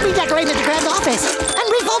 and redecorate Mr. Crab's office,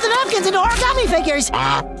 and refold the napkins into origami figures.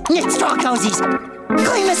 Knit straw cozies.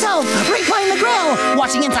 Clean the soap, reclaim the grill,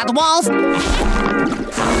 washing inside the walls,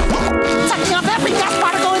 sucking up every dust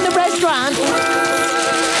particle in the restaurant.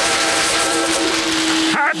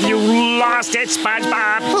 Have you lost it,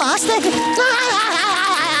 SpongeBob? Lost it?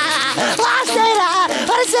 Lost it!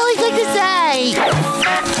 What a silly thing to say!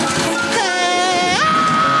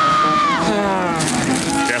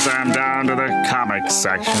 Guess I'm down to the comic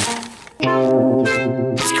section.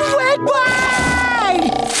 Squidward!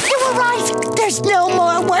 You were right! There's no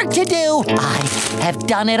more work to do! I have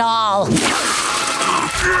done it all!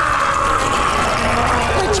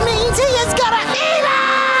 Which means he is gonna eat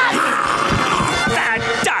us! That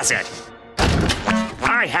does it!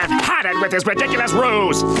 I have had it with his ridiculous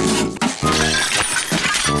ruse!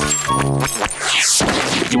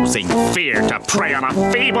 Using fear to prey on a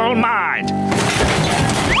feeble mind!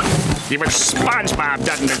 Even SpongeBob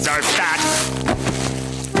doesn't deserve that!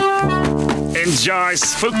 Enjoy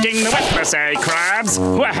spooking the witness, eh, Krabs?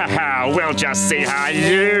 Well, we'll just see how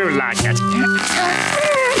you like it.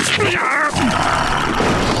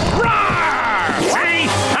 Roar! See?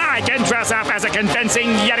 I can dress up as a convincing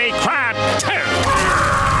Yeti Crab, too.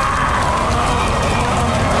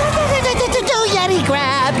 Do Yeti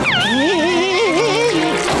Crab.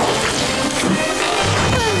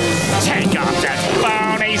 Take off that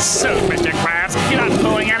phony suit, Mr. Krabs. You're not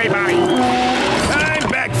fooling anybody. I'm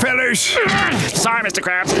back, fellers. Sorry, Mr.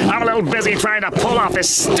 Krabs. I'm a little busy trying to pull off this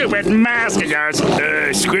stupid mask of yours.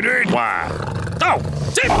 Squidward? Why? Oh!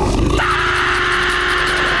 Zip!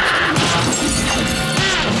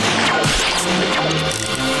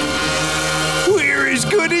 We're as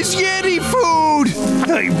good as Yeti food!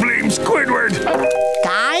 I blame Squidward!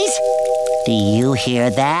 Guys, do you hear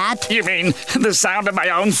that? You mean the sound of my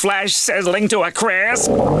own flesh sizzling to a crisp?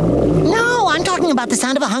 No, I'm talking about the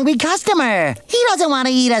sound of a hungry customer. He doesn't want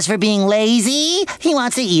to eat us for being lazy. He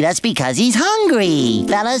wants to eat us because he's hungry.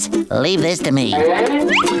 Fellas, leave this to me.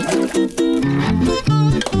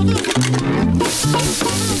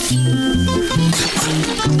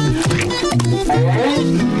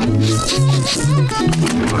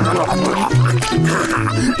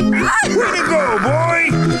 Way to go, boy!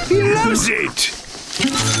 He loves it!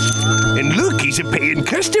 And look, he's a paying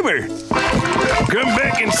customer. Come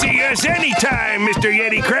back and see us anytime, Mr.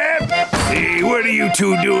 Yeti Crab. Hey, what are you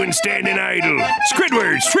two doing standing idle?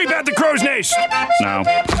 Squidward, sweep out the crow's nest. No.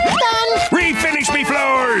 Done. Refinish me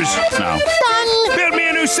floors. No. Done. Build me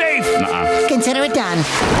a new safe. Nuh-uh. Consider it done.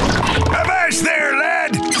 Avast there,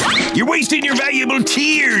 lad! You're wasting your valuable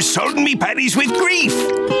tears, salting me patties with grief.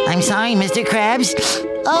 I'm sorry, Mr. Krabs.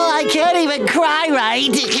 Oh, I can't even cry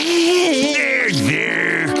right.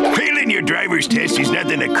 There. Failing your driver's test is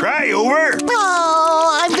nothing to cry over.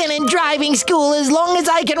 Oh, I've been in driving school as long as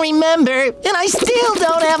I can remember, and I still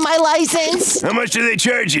don't have my license. How much do they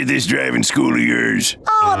charge you this driving school of yours?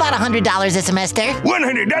 Oh, about $100 a semester.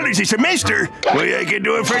 $100 a semester? Why, I could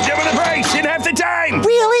do it for double the price in half the time.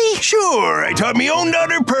 Really? Sure, I taught me own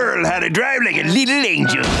daughter Pearl how to drive like a little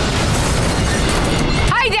angel.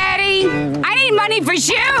 Hi, Daddy. I need money for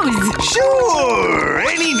shoes. Sure,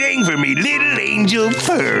 anything for me little angel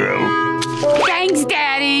Pearl. Thanks,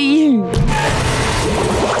 Daddy.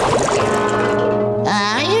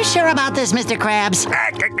 Are you sure about this, Mr. Krabs?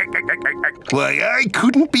 Why, I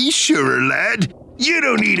couldn't be surer, lad. You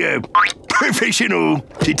don't need a professional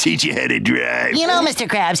to teach you how to drive. You know, Mr.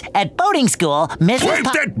 Krabs, at boating school, Mrs. Wipe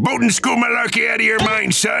that boating school malarkey out of your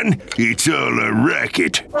mind, son. It's all a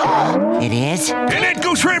racket. It is? And that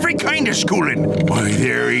goes for every kind of schooling. Why,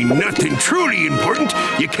 there ain't nothing truly important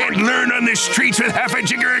you can't learn on the streets with half a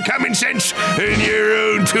jigger of common sense and your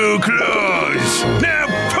own two claws. Now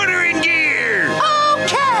put her in gear.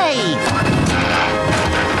 Okay.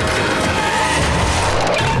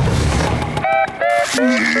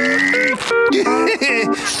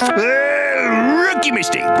 Well, rookie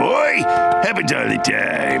mistake, boy. Happens all the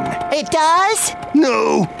time. It does?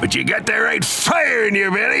 No, but you got the right fire in your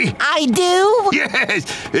belly. I do? Yes.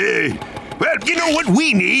 Well, you know what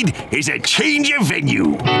we need is a change of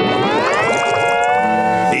venue.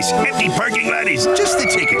 This empty parking lot is just the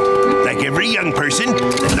ticket. Like every young person,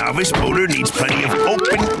 the novice boater needs plenty of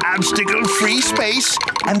open, obstacle-free space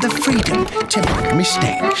and the freedom to make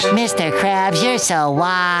mistakes. Mr. Krabs, you're so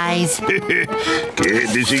wise.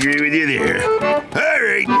 Can't disagree with you there. All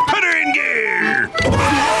right, put her in gear.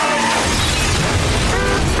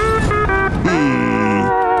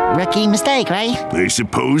 Rookie mistake, right? I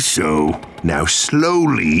suppose so. Now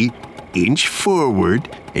slowly inch forward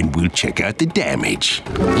and we'll check out the damage.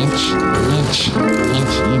 Inch.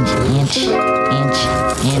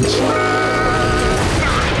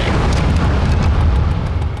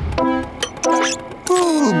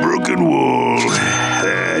 Oh, broken wall.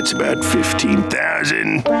 That's about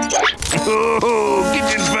 15,000. Oh,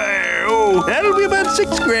 kitchen fire. Oh, that'll be about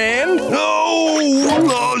 $6,000. Oh,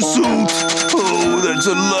 lawsuit. Oh, that's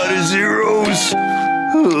a lot of zeros.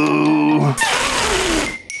 Oh.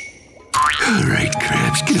 All right,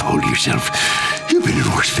 Krabs, get a hold of yourself. You've been in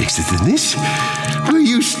worse fixes than this. Well,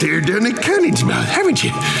 you stared down the cannon's mouth, haven't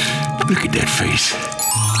you? Look at that face.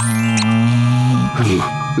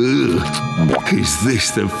 Is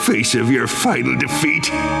this the face of your final defeat?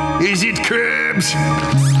 Is it, Krabs?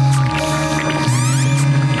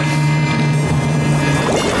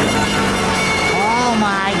 Oh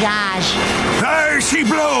my gosh. There she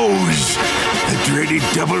blows! The dreaded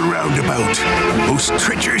double roundabout. Most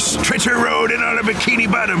treacherous treasure road in all of Bikini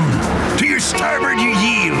Bottom. To your starboard you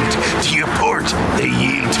yield. To your port, they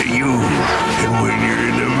yield to you. And when you're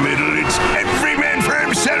in the middle, it's every man for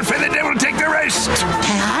himself and the devil take the rest.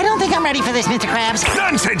 I don't think I'm ready for this, Mr. Krabs.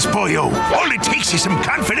 Nonsense, boyo. All it takes is some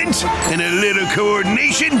confidence and a little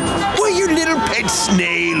coordination. Why, your little pet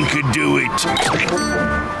snail could do it.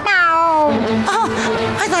 Oh,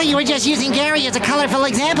 I thought you were just using Gary as a colorful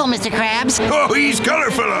example, Mr. Krabs. Oh, he's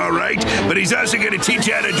colorful, all right, but he's also going to teach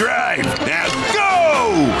you how to drive. Now,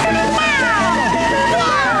 go!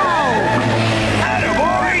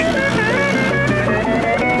 Attaboy!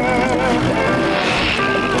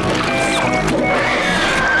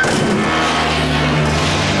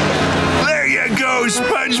 There you go,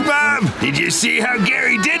 SpongeBob. Did you see how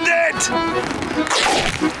Gary did that?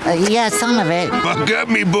 Yeah, some of it. Buck up,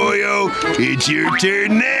 me boyo. It's your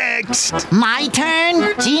turn next. My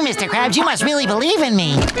turn? Gee, Mr. Krabs, you must really believe in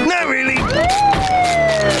me. Not really.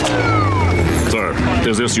 Sir,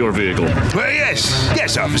 is this your vehicle? Well, yes.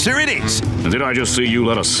 Yes, officer, it is. And did I just see you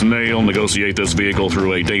let a snail negotiate this vehicle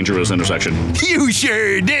through a dangerous intersection? You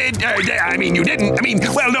sure did. I mean, you didn't. I mean,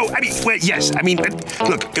 well, no. I mean, well, yes. I mean,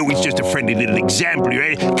 look, it was just a friendly little example,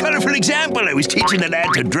 right? Colorful example. I was teaching the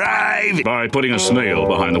lad to drive. By putting a snail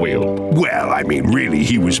behind the wheel. Well, I mean, really,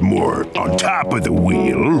 he was more on top of the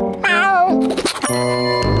wheel.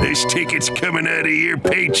 This ticket's coming out of your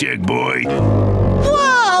paycheck, boy.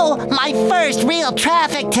 Whoa! My first real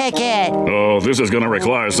traffic ticket! Oh, this is gonna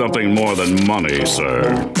require something more than money,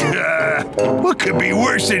 sir. What could be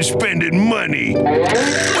worse than spending money?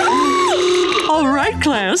 All right,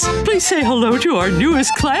 class. Please say hello to our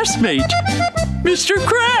newest classmate, Mr.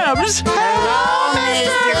 Krabs. Hello,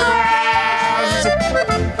 Mr. Krabs!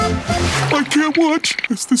 I can't watch.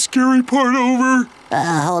 Is the scary part over?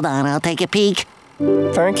 Hold on, I'll take a peek.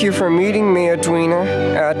 Thank you for meeting me, Edwina,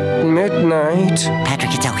 at midnight.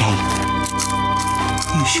 Patrick, it's okay.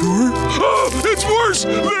 You sure? Oh, it's worse!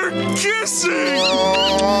 They're kissing!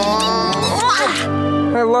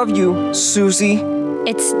 I love you, Susie.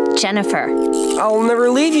 It's Jennifer. I'll never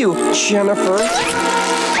leave you, Jennifer.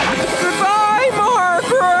 Goodbye,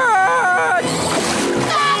 Margaret!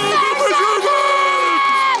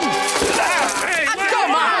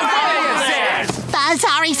 Come on!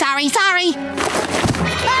 Sorry.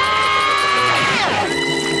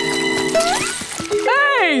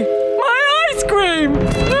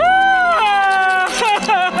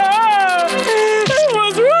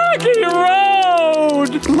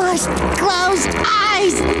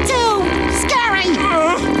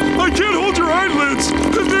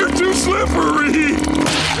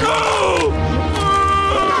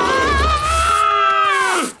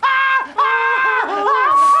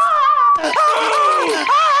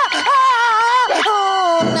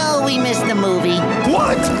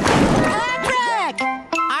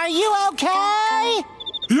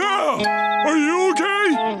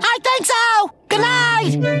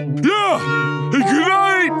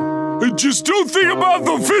 Just don't think about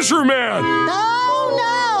the fisherman. No,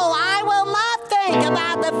 I will not think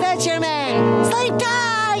about the fisherman. Sleep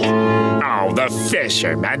tight. Oh, the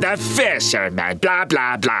fisherman, blah,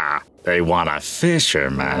 blah, blah. They want a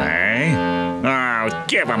fisherman, eh? Oh,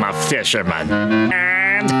 give him a fisherman.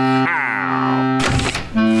 And how?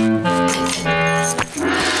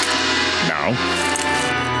 No.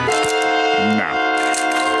 No.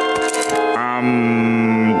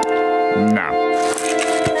 No.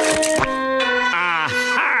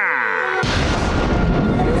 Aha!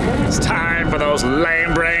 It's time for those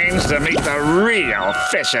lame brains to meet the real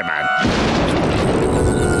fisherman.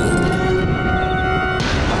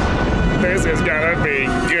 This is gonna be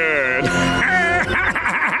good.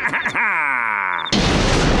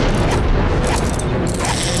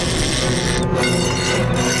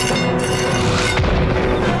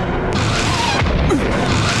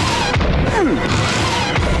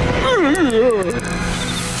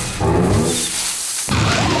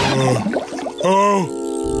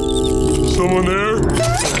 Someone there?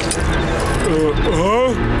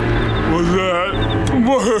 What's that?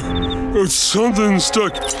 It's something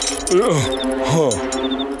stuck. Oh,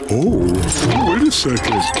 wait a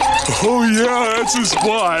second. Oh, yeah, that's a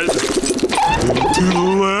spot. To the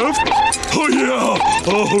left? Oh, yeah.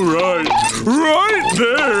 All right. Right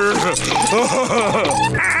there.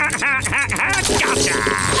 Gotcha!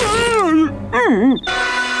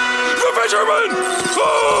 The fisherman!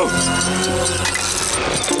 Oh!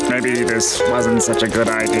 Maybe this wasn't such a good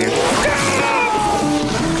idea.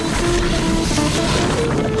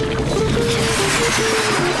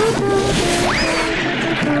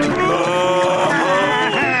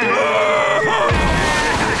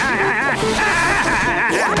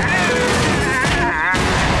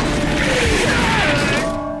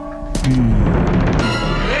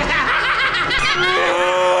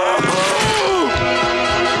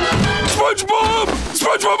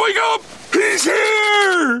 SpongeBob, wake up! He's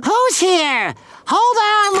here! Who's here? Hold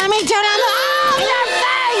on, let me turn on the... Oh, your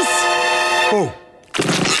face!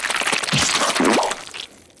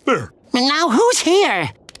 There. Now who's here?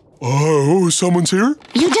 Oh, someone's here?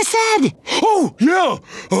 You just said. Oh, yeah.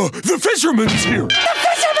 The fisherman's here. The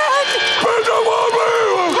fisherman!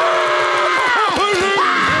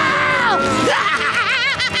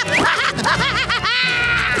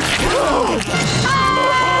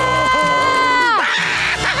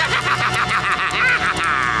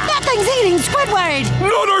 Eating Squidward!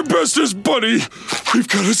 Not our bestest buddy! We've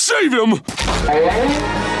got to save him!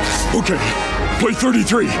 Okay, play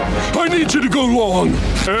 33. I need you to go long.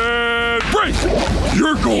 And break!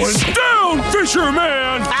 You're going down,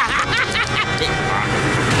 fisherman!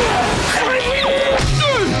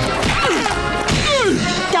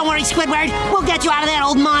 Don't worry, Squidward. We'll get you out of that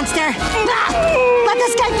old monster. Let's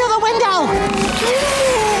escape through the window!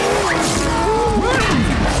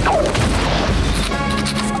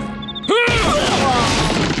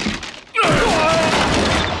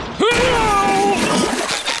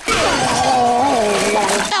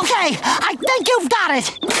 Okay, I think you've got it.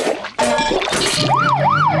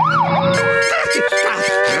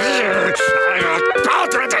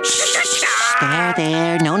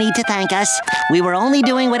 There, no need to thank us. We were only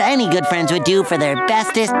doing what any good friends would do for their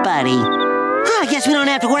bestest buddy. I guess we don't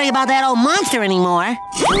have to worry about that old monster anymore.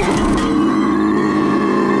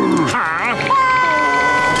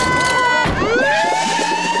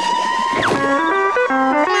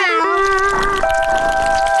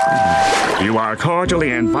 You are cordially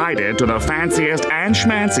invited to the fanciest and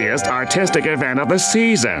schmanciest artistic event of the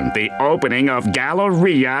season, the opening of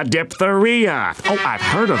Galleria Diphtheria. Oh, I've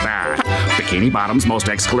heard of that. Bikini Bottom's most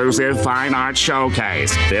exclusive fine art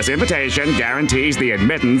showcase. This invitation guarantees the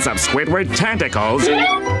admittance of Squidward Tentacles,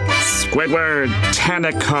 Squidward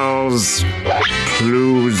Tentacles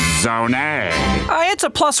Pluzone. It's a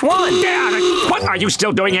 +1. Damn it! What are you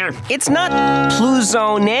still doing here? It's not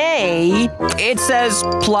Pluzone. It says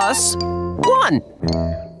 +1.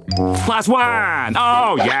 +1.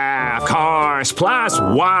 Oh, yeah, of course.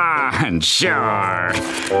 +1. Sure.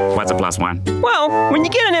 What's a +1? Well, when you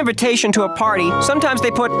get an invitation to a party, sometimes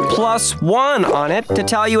they put +1 on it to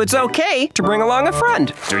tell you it's okay to bring along a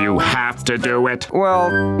friend. Do you have to do it? Well,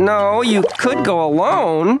 no, you could go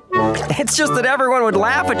alone. It's just that everyone would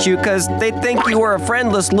laugh at you because they'd think you were a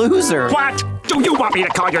friendless loser. What? Do you want me to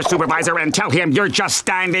call your supervisor and tell him you're just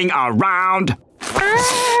standing around?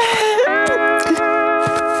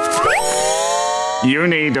 You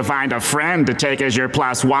need to find a friend to take as your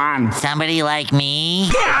 +1. Somebody like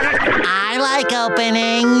me? I like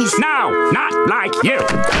openings. No, not like you.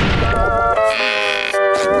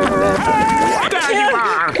 There you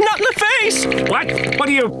are. Not in the face. What? What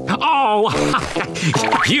do you... Oh,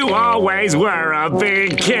 you always were a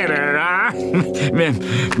big kidder, huh?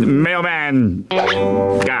 Mailman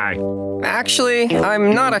guy. Actually,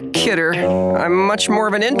 I'm not a kidder. I'm much more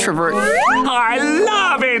of an introvert. I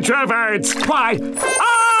love introverts! Why,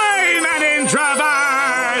 I'm an introvert!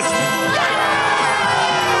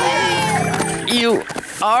 You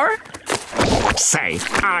are? Say,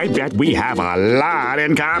 I bet we have a lot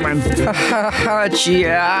in common. Gee,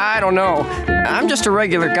 I don't know. I'm just a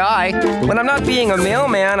regular guy. When I'm not being a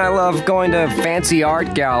mailman, I love going to fancy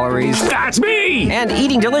art galleries. That's me! And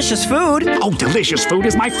eating delicious food. Oh, delicious food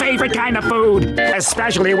is my favorite kind of food.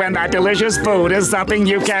 Especially when that delicious food is something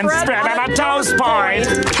you can spread on a toast point.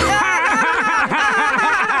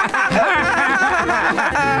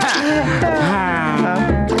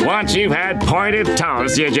 Once you've had pointed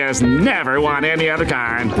toast, you just never want any other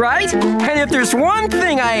kind. Right? And if there's one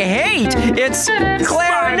thing I hate, it's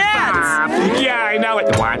clarinets. Yeah, I know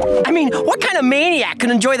it. What? I mean, what kind of maniac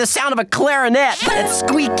can enjoy the sound of a clarinet? That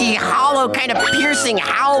squeaky, hollow, kind of piercing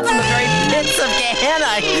howl from the very pits of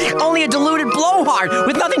Gehenna. Only a deluded blowhard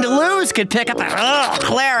with nothing to lose could pick up a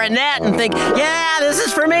clarinet and think, yeah, this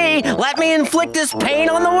is for me. Let me inflict this pain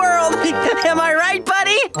on the world. Am I right,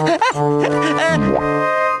 buddy?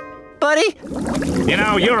 Buddy? You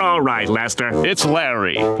know, you're all right, Lester. It's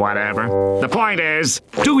Larry. Whatever. The point is,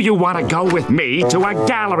 do you want to go with me to a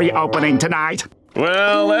gallery opening tonight?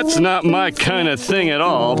 Well, that's not my kind of thing at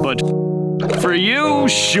all, but for you,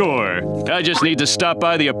 sure. I just need to stop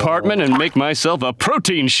by the apartment and make myself a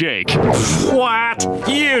protein shake. What?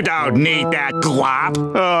 You don't need that glop.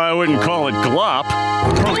 Oh, I wouldn't call it glop.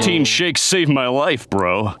 Protein shakes saved my life,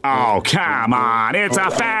 bro. Oh, come on. It's a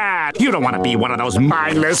fad. You don't want to be one of those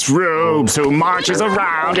mindless rubes who marches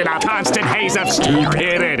around in a constant haze of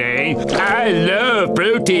stupidity. I love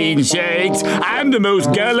protein shakes. I'm the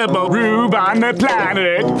most gullible rube on the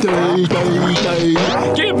planet.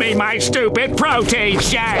 Give me my stupid protein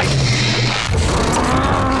shake.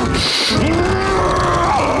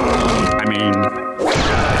 I mean...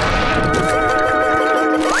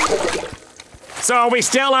 So are we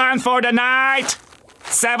still on for tonight?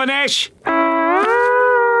 7-ish?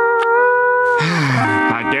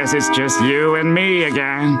 I guess it's just you and me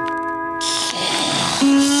again.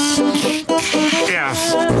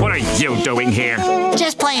 Yes, what are you doing here?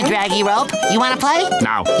 Just playing draggy rope. You want to play?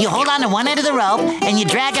 No. You hold on to one end of the rope, and you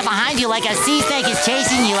drag it behind you like a sea snake is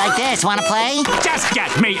chasing you like this. Want to play? Just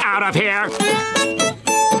get me out of here!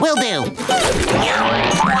 Will do.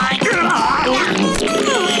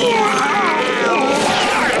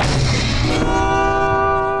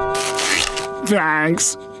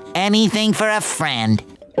 Thanks. Anything for a friend.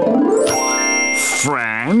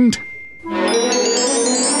 Friend?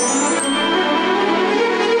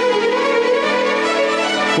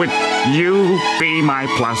 Would you be my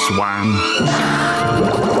 +1?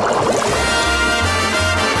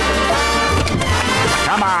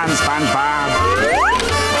 Come on, SpongeBob.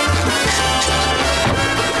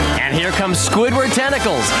 And here comes Squidward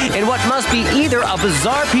Tentacles in what must be either a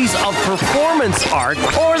bizarre piece of performance art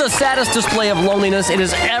or the saddest display of loneliness it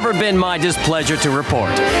has ever been my displeasure to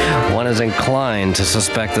report. One is inclined to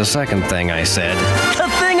suspect the second thing I said. The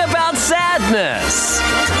thing about sadness.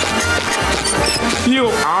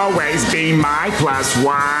 You'll always be my +1.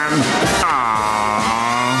 Aw.